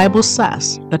 The Bible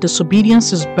says that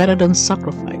disobedience is better than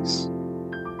sacrifice.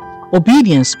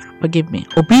 Obedience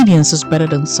is better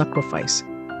than sacrifice,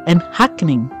 and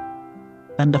hearkening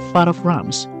than the fat of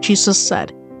rams. Jesus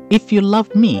said, "If you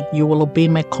love me, you will obey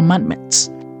my commandments."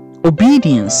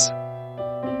 Obedience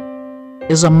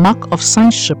is a mark of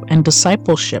sonship and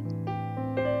discipleship.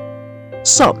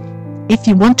 So, if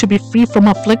you want to be free from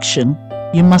affliction,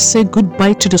 you must say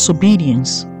goodbye to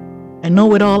disobedience and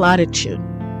know-it-all attitude,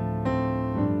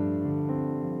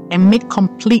 and make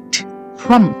complete,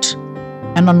 prompt,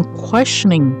 and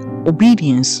unquestioning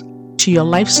obedience to your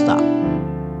lifestyle.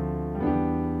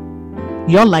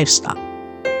 Your lifestyle.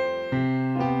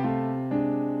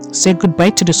 Say goodbye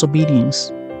to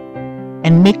disobedience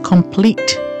and make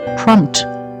complete, prompt,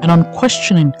 and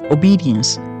unquestioning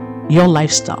obedience your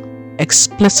lifestyle.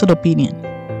 Explicit obedience.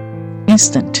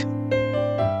 Instant.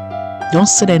 Don't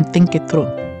sit and think it through.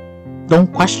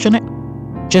 Don't question it.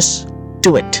 Just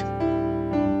do it.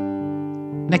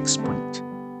 Next point.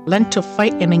 Learn to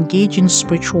fight and engage in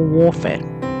spiritual warfare.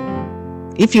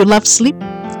 If you love sleep,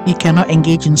 you cannot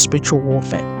engage in spiritual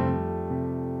warfare.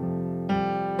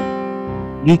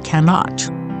 You cannot.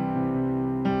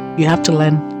 You have to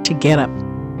learn to get up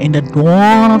in the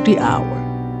dawn of the hour,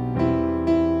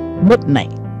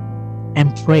 midnight,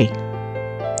 and pray.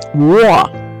 War.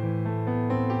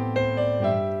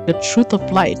 The truth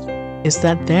of life is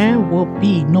that there will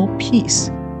be no peace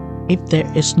if there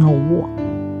is no war.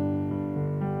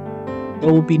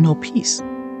 There will be no peace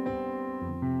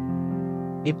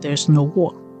if there's no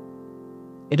war.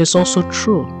 It is also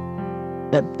true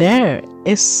that there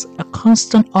is a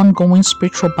constant ongoing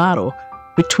spiritual battle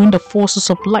between the forces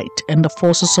of light and the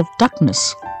forces of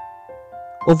darkness.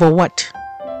 Over what?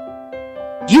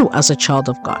 You as a child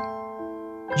of God,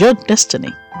 your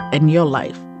destiny and your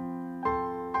life.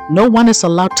 No one is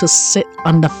allowed to sit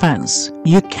on the fence.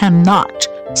 You cannot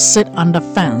sit on the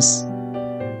fence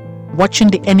watching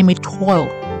the enemy toil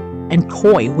and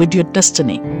toy with your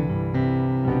destiny.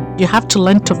 You have to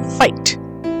learn to fight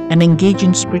and engage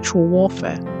in spiritual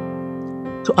warfare.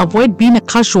 To avoid being a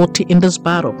casualty in this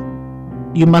battle,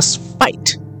 you must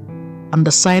fight on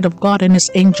the side of God and his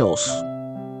angels.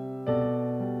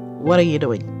 What are you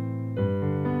doing?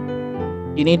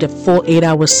 You need a full 8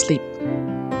 hours sleep.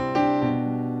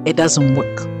 It doesn't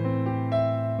work.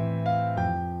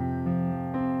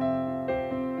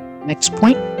 Next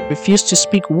point. Refuse to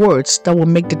speak words that will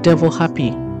make the devil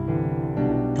happy.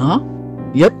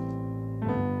 Yep.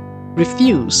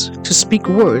 Refuse to speak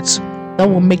words that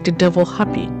will make the devil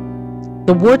happy.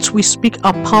 The words we speak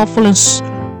are powerful and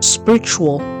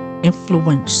spiritual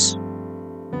influence.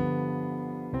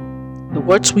 The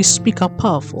words we speak are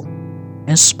powerful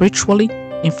and spiritually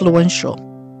influential.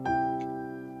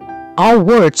 Our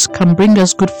words can bring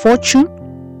us good fortune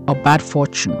or bad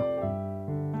fortune,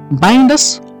 bind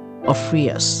us or free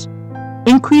us,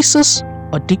 increase us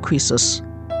or decrease us,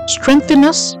 strengthen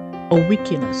us or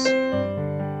weaken us,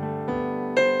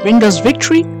 bring us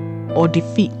victory or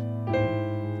defeat.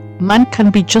 Man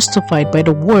can be justified by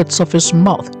the words of his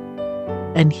mouth,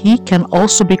 and he can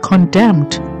also be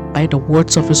condemned by the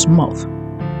words of his mouth.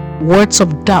 Words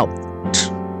of doubt,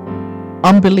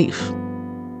 unbelief,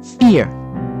 fear,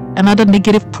 and other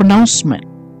negative pronouncement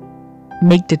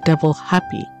make the devil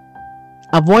happy.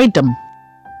 Avoid them.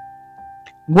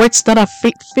 Words that are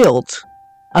faith-filled,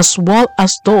 as well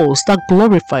as those that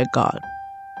glorify God,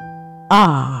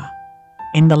 are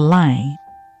in the line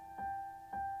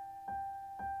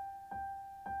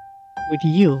with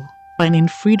you finding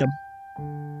freedom.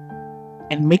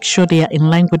 And make sure they are in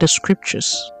line with the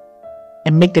scriptures,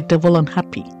 and make the devil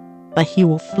unhappy, that he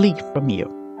will flee from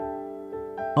you.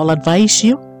 I'll advise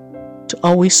you to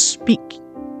always speak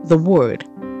the word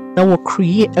that will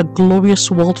create a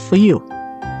glorious world for you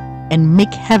and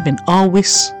make heaven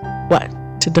always what?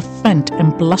 To defend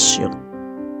and bless you.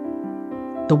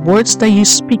 The words that you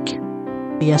speak,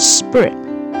 they are spirit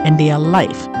and they are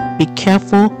life. Be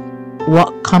careful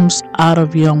what comes out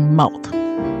of your mouth.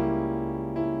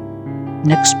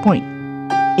 Next point,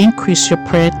 increase your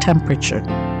prayer temperature.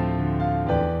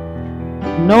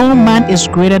 No man is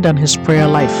greater than his prayer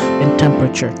life and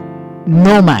temperature.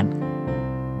 No man.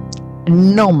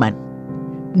 No man.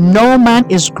 No man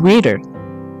is greater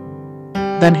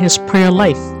than his prayer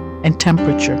life and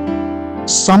temperature.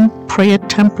 Some prayer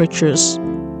temperatures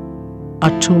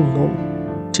are too low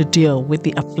to deal with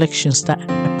the afflictions that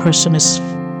a person is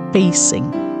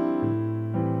facing.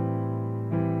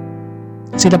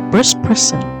 See, the best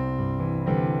person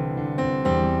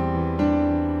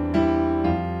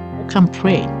who can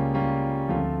pray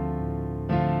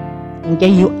and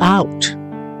get you out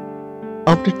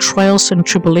of the trials and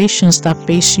tribulations that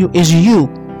face you is you.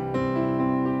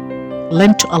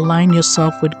 Learn to align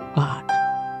yourself with God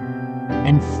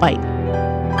and fight.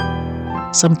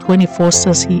 Psalm 24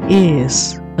 says He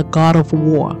is the God of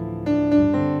war.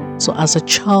 So as a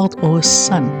child or a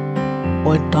son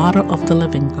or a daughter of the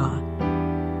living God,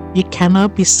 you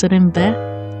cannot be sitting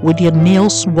there with your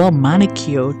nails well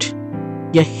manicured,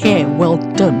 your hair well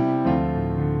done.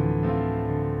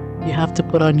 You have to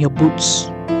put on your boots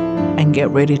and get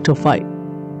ready to fight.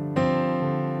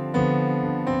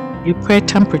 Your prayer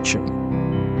temperature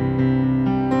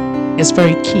is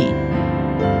very key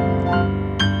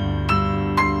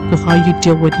to how you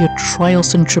deal with your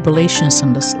trials and tribulations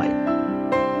in this life.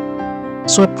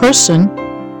 So a person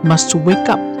must wake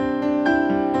up,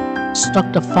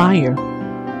 stock the fire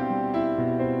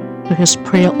to his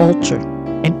prayer altar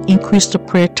and increase the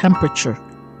prayer temperature.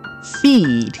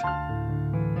 Feed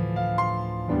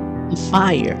the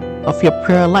fire of your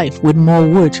prayer life with more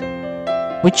wood,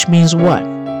 which means what?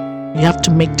 You have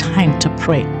to make time to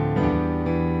pray.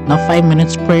 Not 5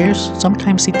 minutes prayers,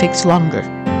 sometimes it takes longer.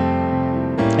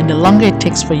 And the longer it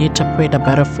takes for you to pray, the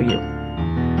better for you.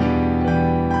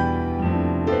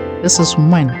 This is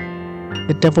when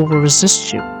the devil will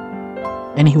resist you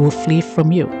and he will flee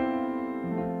from you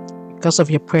because of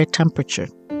your prayer temperature.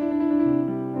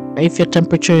 If your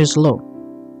temperature is low,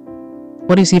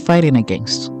 what is he fighting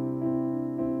against?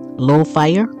 Low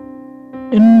fire?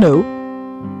 No.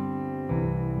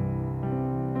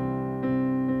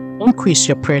 Increase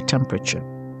your prayer temperature.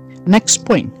 Next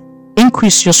point,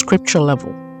 increase your scripture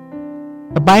level.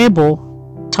 The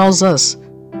Bible tells us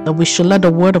that we should let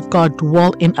the Word of God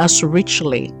dwell in us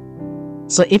richly.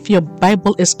 So if your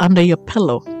Bible is under your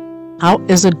pillow, how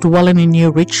is it dwelling in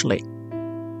you richly?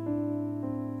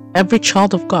 Every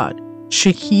child of God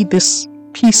should heed this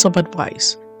piece of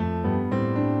advice.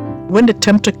 When the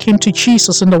tempter came to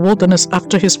Jesus in the wilderness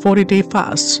after his 40-day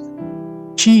fast,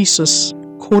 Jesus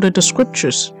quoted the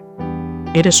scriptures.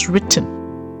 It is written.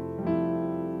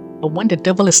 But when the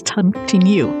devil is tempting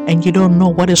you and you don't know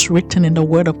what is written in the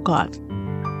Word of God,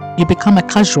 you become a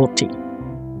casualty.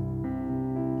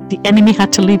 The enemy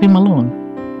had to leave him alone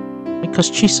because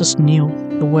Jesus knew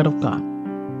the Word of God.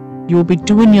 You will be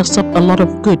doing yourself a lot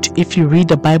of good if you read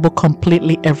the Bible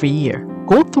completely every year.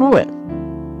 Go through it.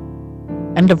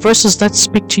 And the verses that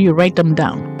speak to you, write them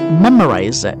down.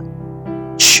 Memorize it.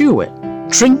 Chew it.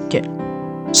 Drink it.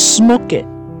 Smoke it.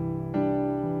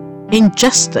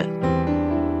 Ingest it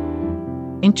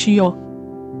into your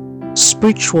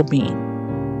spiritual being.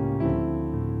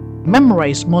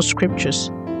 Memorize more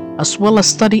scriptures as well as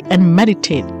study and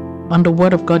meditate on the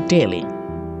Word of God daily.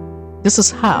 This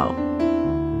is how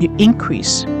you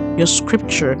increase your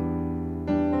scripture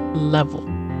level.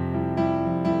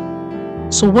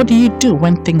 So what do you do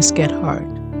when things get hard?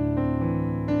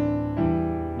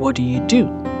 What do you do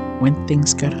when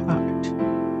things get hard?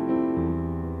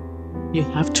 You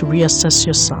have to reassess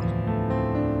yourself.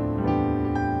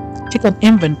 Take an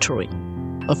inventory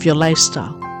of your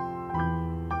lifestyle,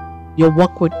 your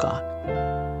walk with God.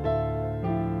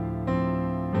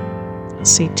 And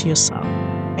say to yourself,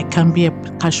 I can't be a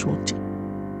casualty.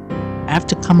 I have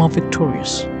to come out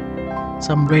victorious.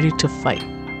 So I'm ready to fight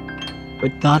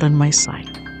with God on my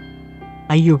side.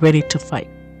 Are you ready to fight?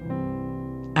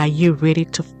 Are you ready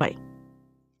to fight?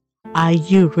 Are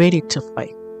you ready to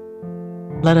fight?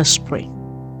 Let us pray.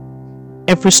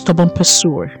 Every stubborn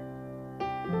pursuer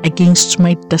against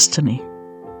my destiny,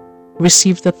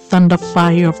 receive the thunder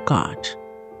fire of God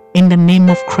in the name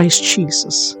of Christ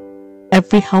Jesus.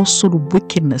 Every household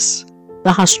wickedness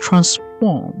that has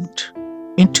transformed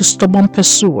into stubborn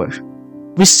pursuer,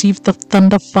 receive the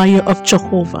thunder fire of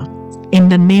Jehovah in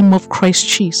the name of Christ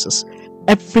Jesus.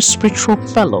 Every spiritual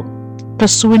fellow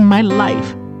pursuing my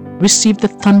life receive the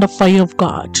thunder fire of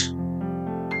God.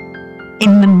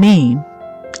 In the name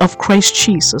of Christ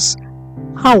Jesus,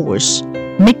 powers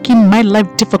making my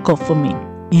life difficult for me,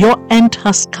 your end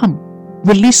has come.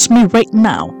 Release me right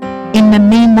now. In the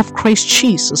name of Christ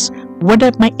Jesus,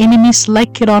 whether my enemies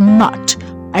like it or not,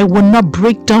 I will not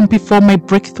break down before my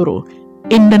breakthrough.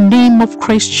 In the name of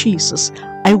Christ Jesus,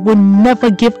 I will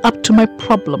never give up to my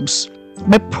problems.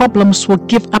 My problems will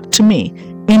give up to me.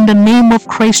 In the name of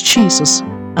Christ Jesus,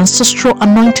 ancestral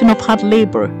anointing of hard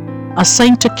labor,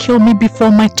 assigned to kill me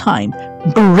before my time,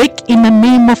 break in the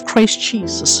name of Christ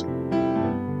Jesus.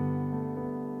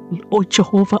 O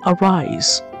Jehovah,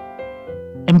 arise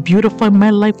and beautify my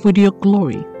life with your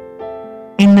glory.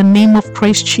 In the name of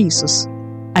Christ Jesus,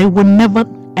 I will never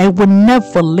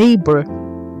labor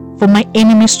for my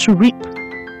enemies to reap.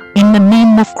 In the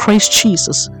name of Christ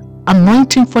Jesus,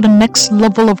 anointing for the next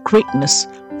level of greatness,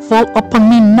 fall upon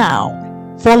me now.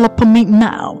 Fall upon me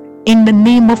now. In the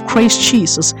name of Christ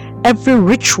Jesus, every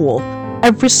ritual,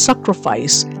 every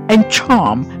sacrifice and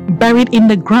charm buried in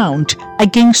the ground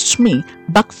against me,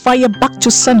 backfire back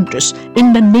to senders.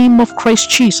 In the name of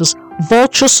Christ Jesus,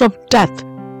 vultures of death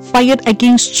fired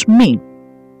against me,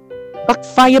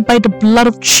 backfire by the blood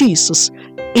of Jesus.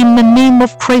 In the name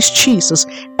of Christ Jesus,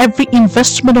 every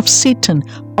investment of Satan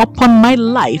upon my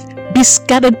life be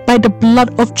scattered by the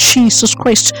blood of Jesus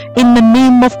Christ. In the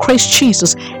name of Christ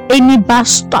Jesus, any bad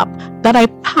stop that I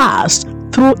passed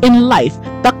through in life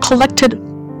that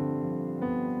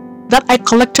I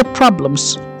collected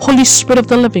problems, Holy Spirit of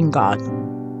the living God,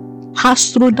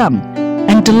 pass through them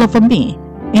and deliver me.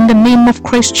 In the name of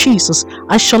Christ Jesus,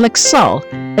 I shall excel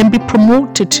and be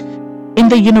promoted in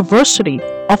the university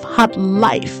of hard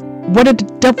life, whether the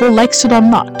devil likes it or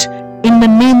not. In the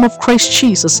name of Christ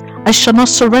Jesus, I shall not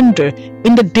surrender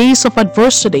in the days of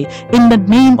adversity. In the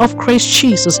name of Christ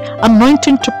Jesus,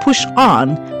 anointing to push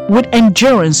on with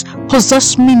endurance,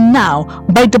 possess me now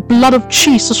by the blood of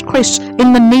Jesus Christ.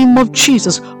 In the name of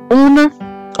Jesus, owner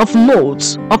of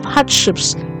loads, of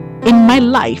hardships in my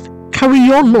life, carry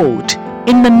your load.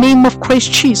 In the name of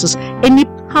Christ Jesus, any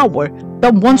power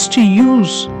that wants to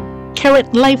use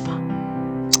current life,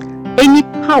 any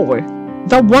power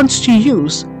that wants to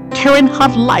use current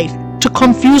hard life to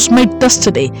confuse my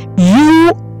destiny,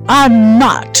 you are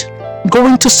not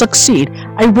going to succeed.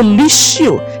 I release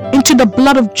you into the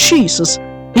blood of Jesus.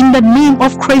 In the name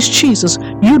of Christ Jesus,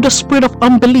 you, the spirit of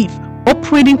unbelief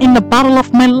operating in the battle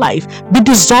of my life, be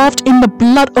dissolved in the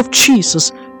blood of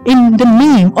Jesus. In the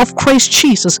name of Christ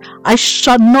Jesus, I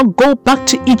shall not go back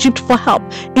to Egypt for help.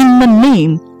 In the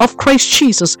name of Christ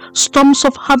Jesus, storms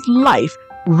of hard life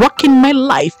rocking my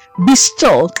life, be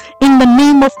still. In the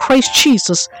name of Christ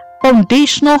Jesus,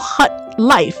 foundational hard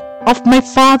life of my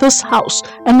father's house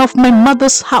and of my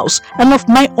mother's house and of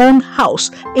my own house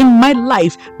in my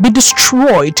life, be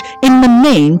destroyed. In the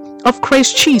name of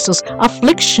Christ Jesus,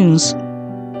 afflictions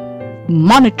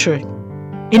monitored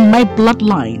in my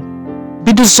bloodline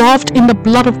be dissolved in the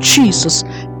blood of Jesus.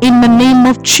 In the name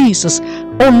of Jesus,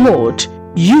 oh Lord,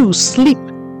 you sleep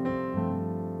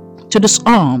to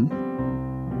disarm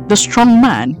the strong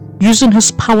man using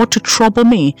his power to trouble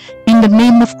me. In the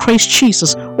name of Christ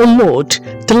Jesus, oh Lord,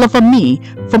 deliver me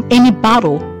from any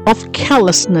battle of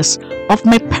carelessness of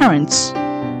my parents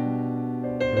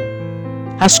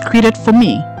has created for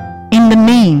me. In the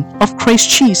name of Christ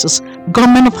Jesus,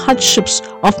 garment of hardships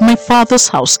of my father's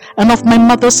house and of my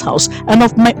mother's house and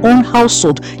of my own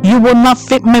household, you will not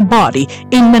fit my body.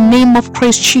 In the name of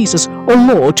Christ Jesus,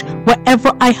 oh Lord,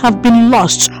 wherever I have been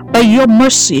lost, by your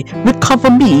mercy, recover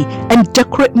me and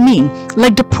decorate me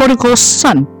like the prodigal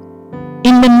son.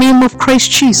 In the name of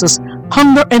Christ Jesus,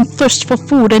 hunger and thirst for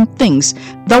food and things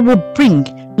that will bring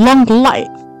long life,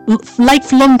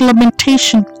 lifelong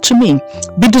lamentation to me,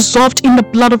 be dissolved in the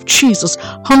blood of Jesus.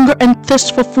 Hunger and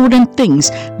thirst for food and things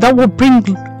that will bring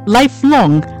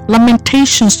lifelong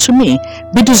lamentations to me,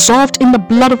 be dissolved in the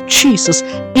blood of Jesus.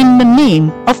 In the name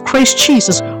of Christ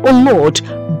Jesus, oh Lord,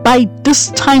 by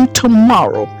this time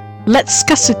tomorrow, let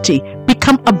scarcity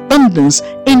become abundance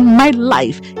in my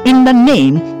life. In the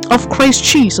name of Christ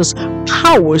Jesus,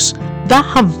 powers that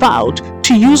have vowed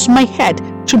to use my head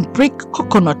to break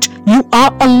coconut, you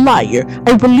are a liar.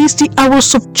 I release the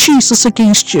arrows of Jesus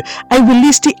against you. I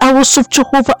release the arrows of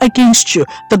Jehovah against you,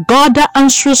 the God that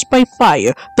answers by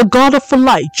fire, the God of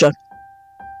Elijah.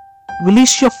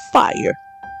 Release your fire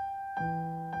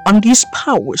on these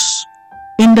powers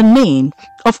in the name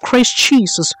of Christ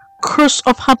Jesus. Curse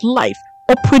of hard life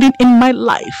operating in my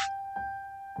life,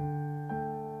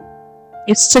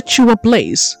 it set you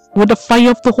ablaze with the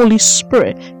fire of the Holy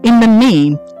Spirit. In the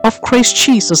name of Christ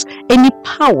Jesus, any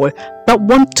power that that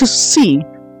want to see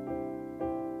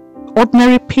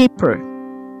ordinary paper,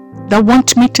 that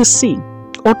want me to see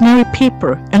ordinary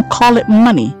paper and call it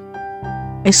money,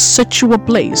 I set you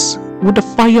ablaze with the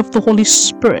fire of the Holy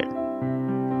Spirit.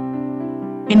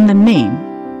 In the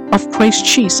name of Christ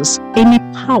Jesus, any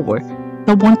power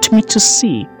that want me to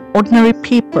see ordinary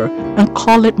paper and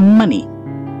call it money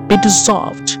be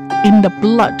dissolved in the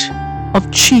blood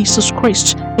of Jesus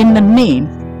Christ. In the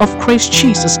name of Christ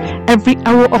Jesus, every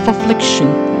arrow of affliction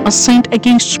assigned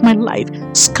against my life,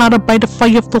 scattered by the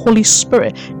fire of the Holy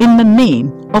Spirit. In the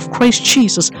name of Christ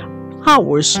Jesus,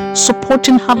 powers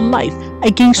supporting her life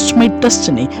against my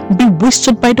destiny be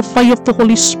wasted by the fire of the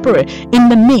Holy Spirit. In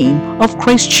the name of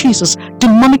Christ Jesus,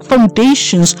 demonic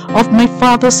foundations of my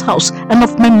father's house and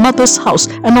of my mother's house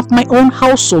and of my own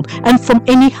household and from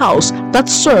any house that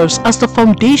serves as the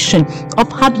foundation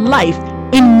of hard life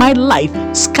in my life,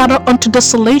 scatter unto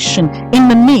desolation. In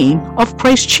the name of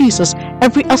Christ Jesus,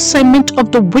 every assignment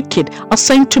of the wicked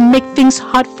assigned to make things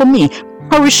hard for me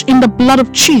perish in the blood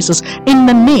of Jesus. In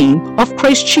the name of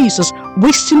Christ Jesus,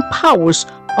 wasting powers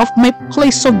of my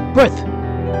place of birth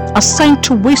assigned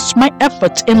to waste my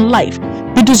efforts in life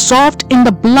be dissolved in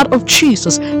the blood of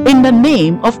Jesus. In the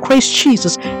name of Christ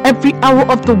Jesus, every arrow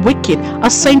of the wicked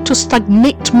assigned to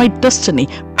stagnate my destiny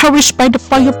perish by the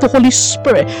fire of the Holy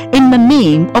Spirit. In the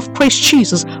name of Christ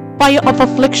Jesus, fire of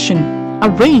affliction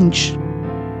arranged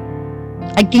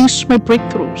against my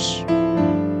breakthroughs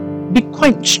be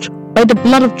quenched by the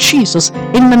blood of Jesus.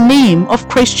 In the name of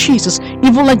Christ Jesus,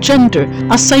 evil agenda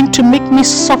assigned to make me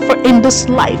suffer in this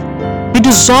life be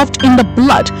dissolved in the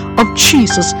blood of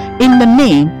Jesus. In the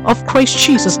name of Christ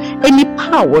Jesus, any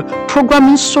power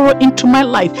programming sorrow into my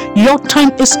life, your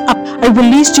time is up. I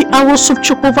release the arrows of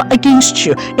Jehovah against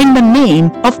you. In the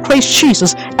name of Christ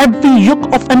Jesus, every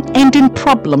yoke of unending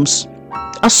problems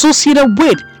associated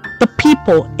with the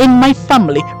people in my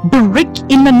family break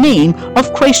in the name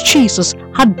of Christ Jesus.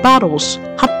 Had battles,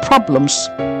 had problems,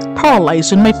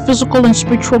 paralyzed in my physical and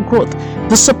spiritual growth,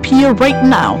 disappear right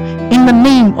now in the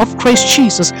name of Christ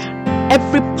Jesus.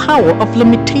 Every power of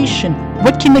limitation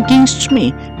working against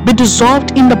me be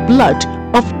dissolved in the blood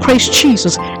of Christ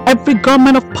Jesus. Every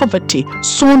garment of poverty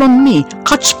sewn on me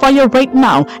catch fire right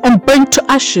now and burn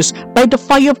to ashes by the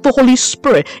fire of the Holy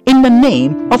Spirit. In the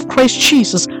name of Christ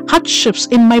Jesus, hardships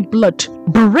in my blood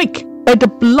break by the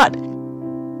blood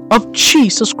of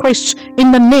Jesus Christ.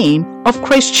 In the name of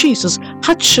Christ Jesus,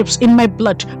 hardships in my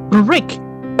blood break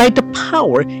by the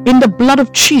power in the blood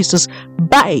of Jesus.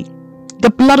 By the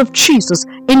blood of Jesus,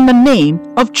 in the name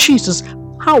of Jesus,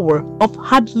 power of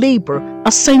hard labor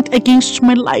assigned against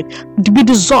my life to be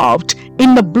dissolved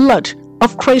in the blood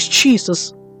of Christ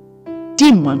Jesus.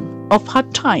 Demon of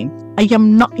hard time, I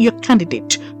am not your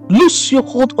candidate. Loose your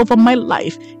hold over my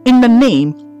life in the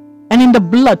name and in the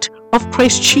blood of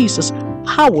Christ Jesus.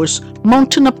 Powers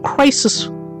mounting up crisis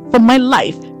for my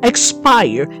life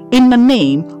expire in the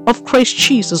name of Christ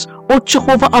Jesus. O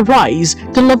Jehovah, arise,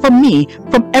 deliver me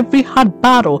from every hard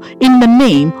battle in the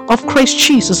name of Christ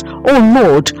Jesus. O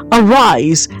Lord,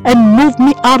 arise and move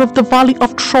me out of the valley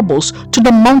of troubles to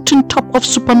the mountaintop of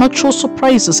supernatural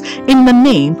surprises in the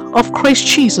name of Christ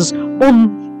Jesus.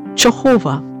 O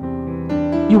Jehovah,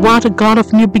 you are the God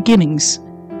of new beginnings.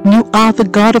 You are the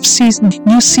God of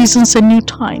new seasons and new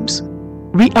times.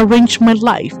 Rearrange my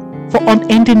life for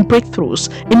unending breakthroughs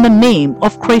in the name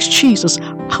of Christ Jesus.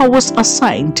 Powers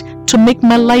assigned to make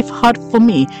my life hard for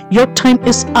me, your time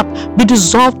is up. Be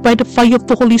dissolved by the fire of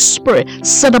the Holy Spirit,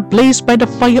 set ablaze by the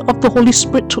fire of the Holy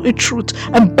Spirit to its root,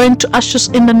 and burn to ashes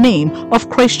in the name of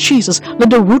Christ Jesus. Let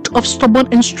the root of stubborn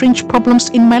and strange problems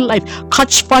in my life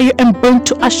catch fire and burn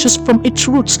to ashes from its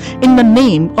roots in the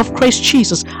name of Christ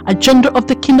Jesus. Agenda of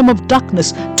the kingdom of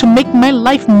darkness to make my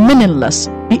life meaningless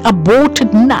be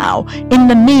aborted now in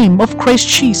the name of Christ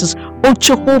Jesus. O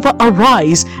Jehovah,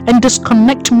 arise and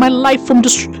disconnect my life from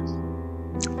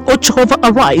O Jehovah,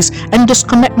 arise and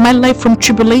disconnect my life from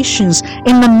tribulations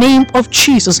in the name of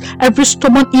Jesus. Every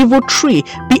stubborn evil tree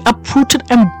be uprooted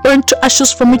and burnt to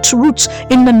ashes from its roots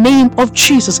in the name of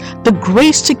Jesus. The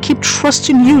grace to keep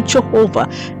trusting you, Jehovah,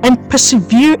 and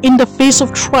persevere in the face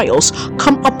of trials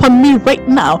come upon me right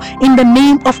now in the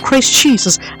name of Christ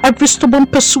Jesus. Every stubborn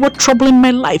pursuer troubling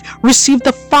my life receive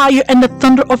the fire and the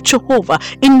thunder of Jehovah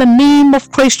in the name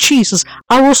of Christ Jesus.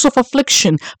 Arrows of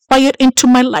affliction fired into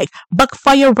my life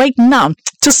backfire right now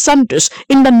to sanders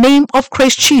in the name of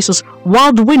Christ Jesus.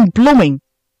 Wild wind blowing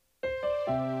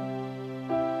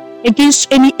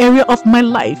against any area of my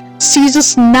life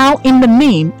ceases now in the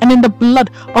name and in the blood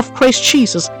of Christ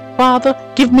Jesus. Father,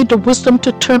 give me the wisdom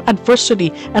to turn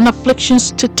adversity and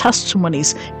afflictions to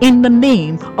testimonies. In the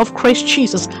name of Christ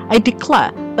Jesus, I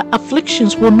declare that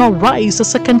afflictions will not rise a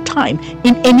second time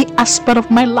in any aspect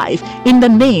of my life. In the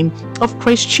name of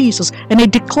Christ Jesus, and I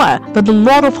declare that the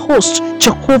Lord of hosts,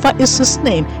 Jehovah is his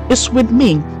name, is with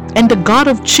me, and the God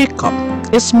of Jacob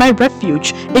is my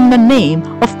refuge. In the name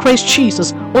of Christ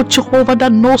Jesus, O Jehovah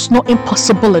that knows no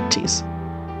impossibilities,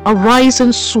 arise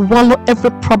and swallow every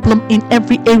problem in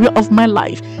every area of my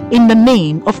life. In the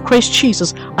name of Christ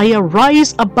Jesus, I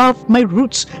arise above my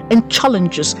roots and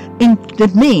challenges. In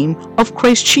the name of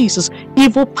Christ Jesus,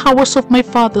 evil powers of my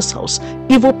father's house,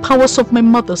 evil powers of my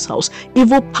mother's house,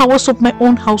 evil powers of my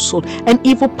own household, and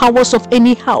evil powers of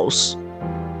any house,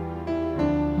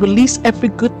 release every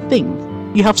good thing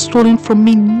you have stolen from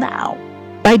me now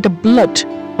by the blood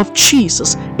of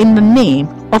Jesus. In the name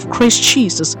of Christ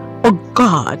Jesus, oh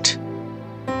God,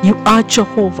 you are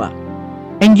Jehovah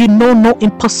and you know no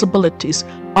impossibilities.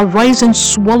 Arise and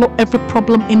swallow every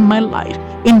problem in my life.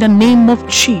 In the name of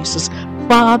Jesus,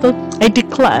 Father, I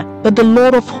declare that the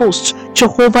Lord of hosts,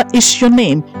 Jehovah is your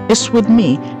name, is with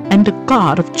me, and the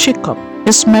God of Jacob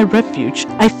is my refuge.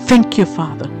 I thank you,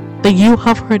 Father, that you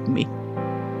have heard me.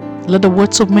 Let the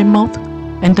words of my mouth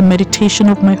and the meditation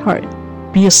of my heart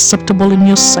be acceptable in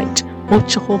your sight, O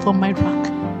Jehovah, my rock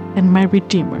and my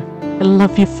redeemer. I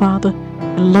love you, Father.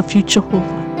 I love you,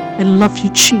 Jehovah. I love you,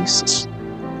 Jesus.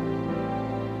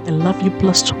 I love you,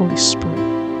 blessed Holy Spirit.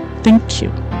 Thank you.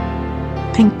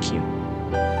 Thank you.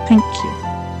 Thank you.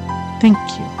 Thank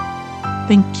you.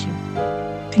 Thank you.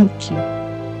 Thank you.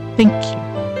 Thank you.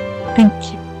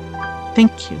 Thank you.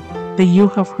 Thank you that you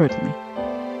have heard me.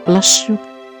 Bless you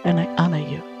and I honor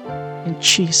you. In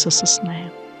Jesus'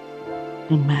 name.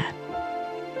 Amen.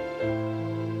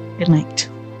 Good night.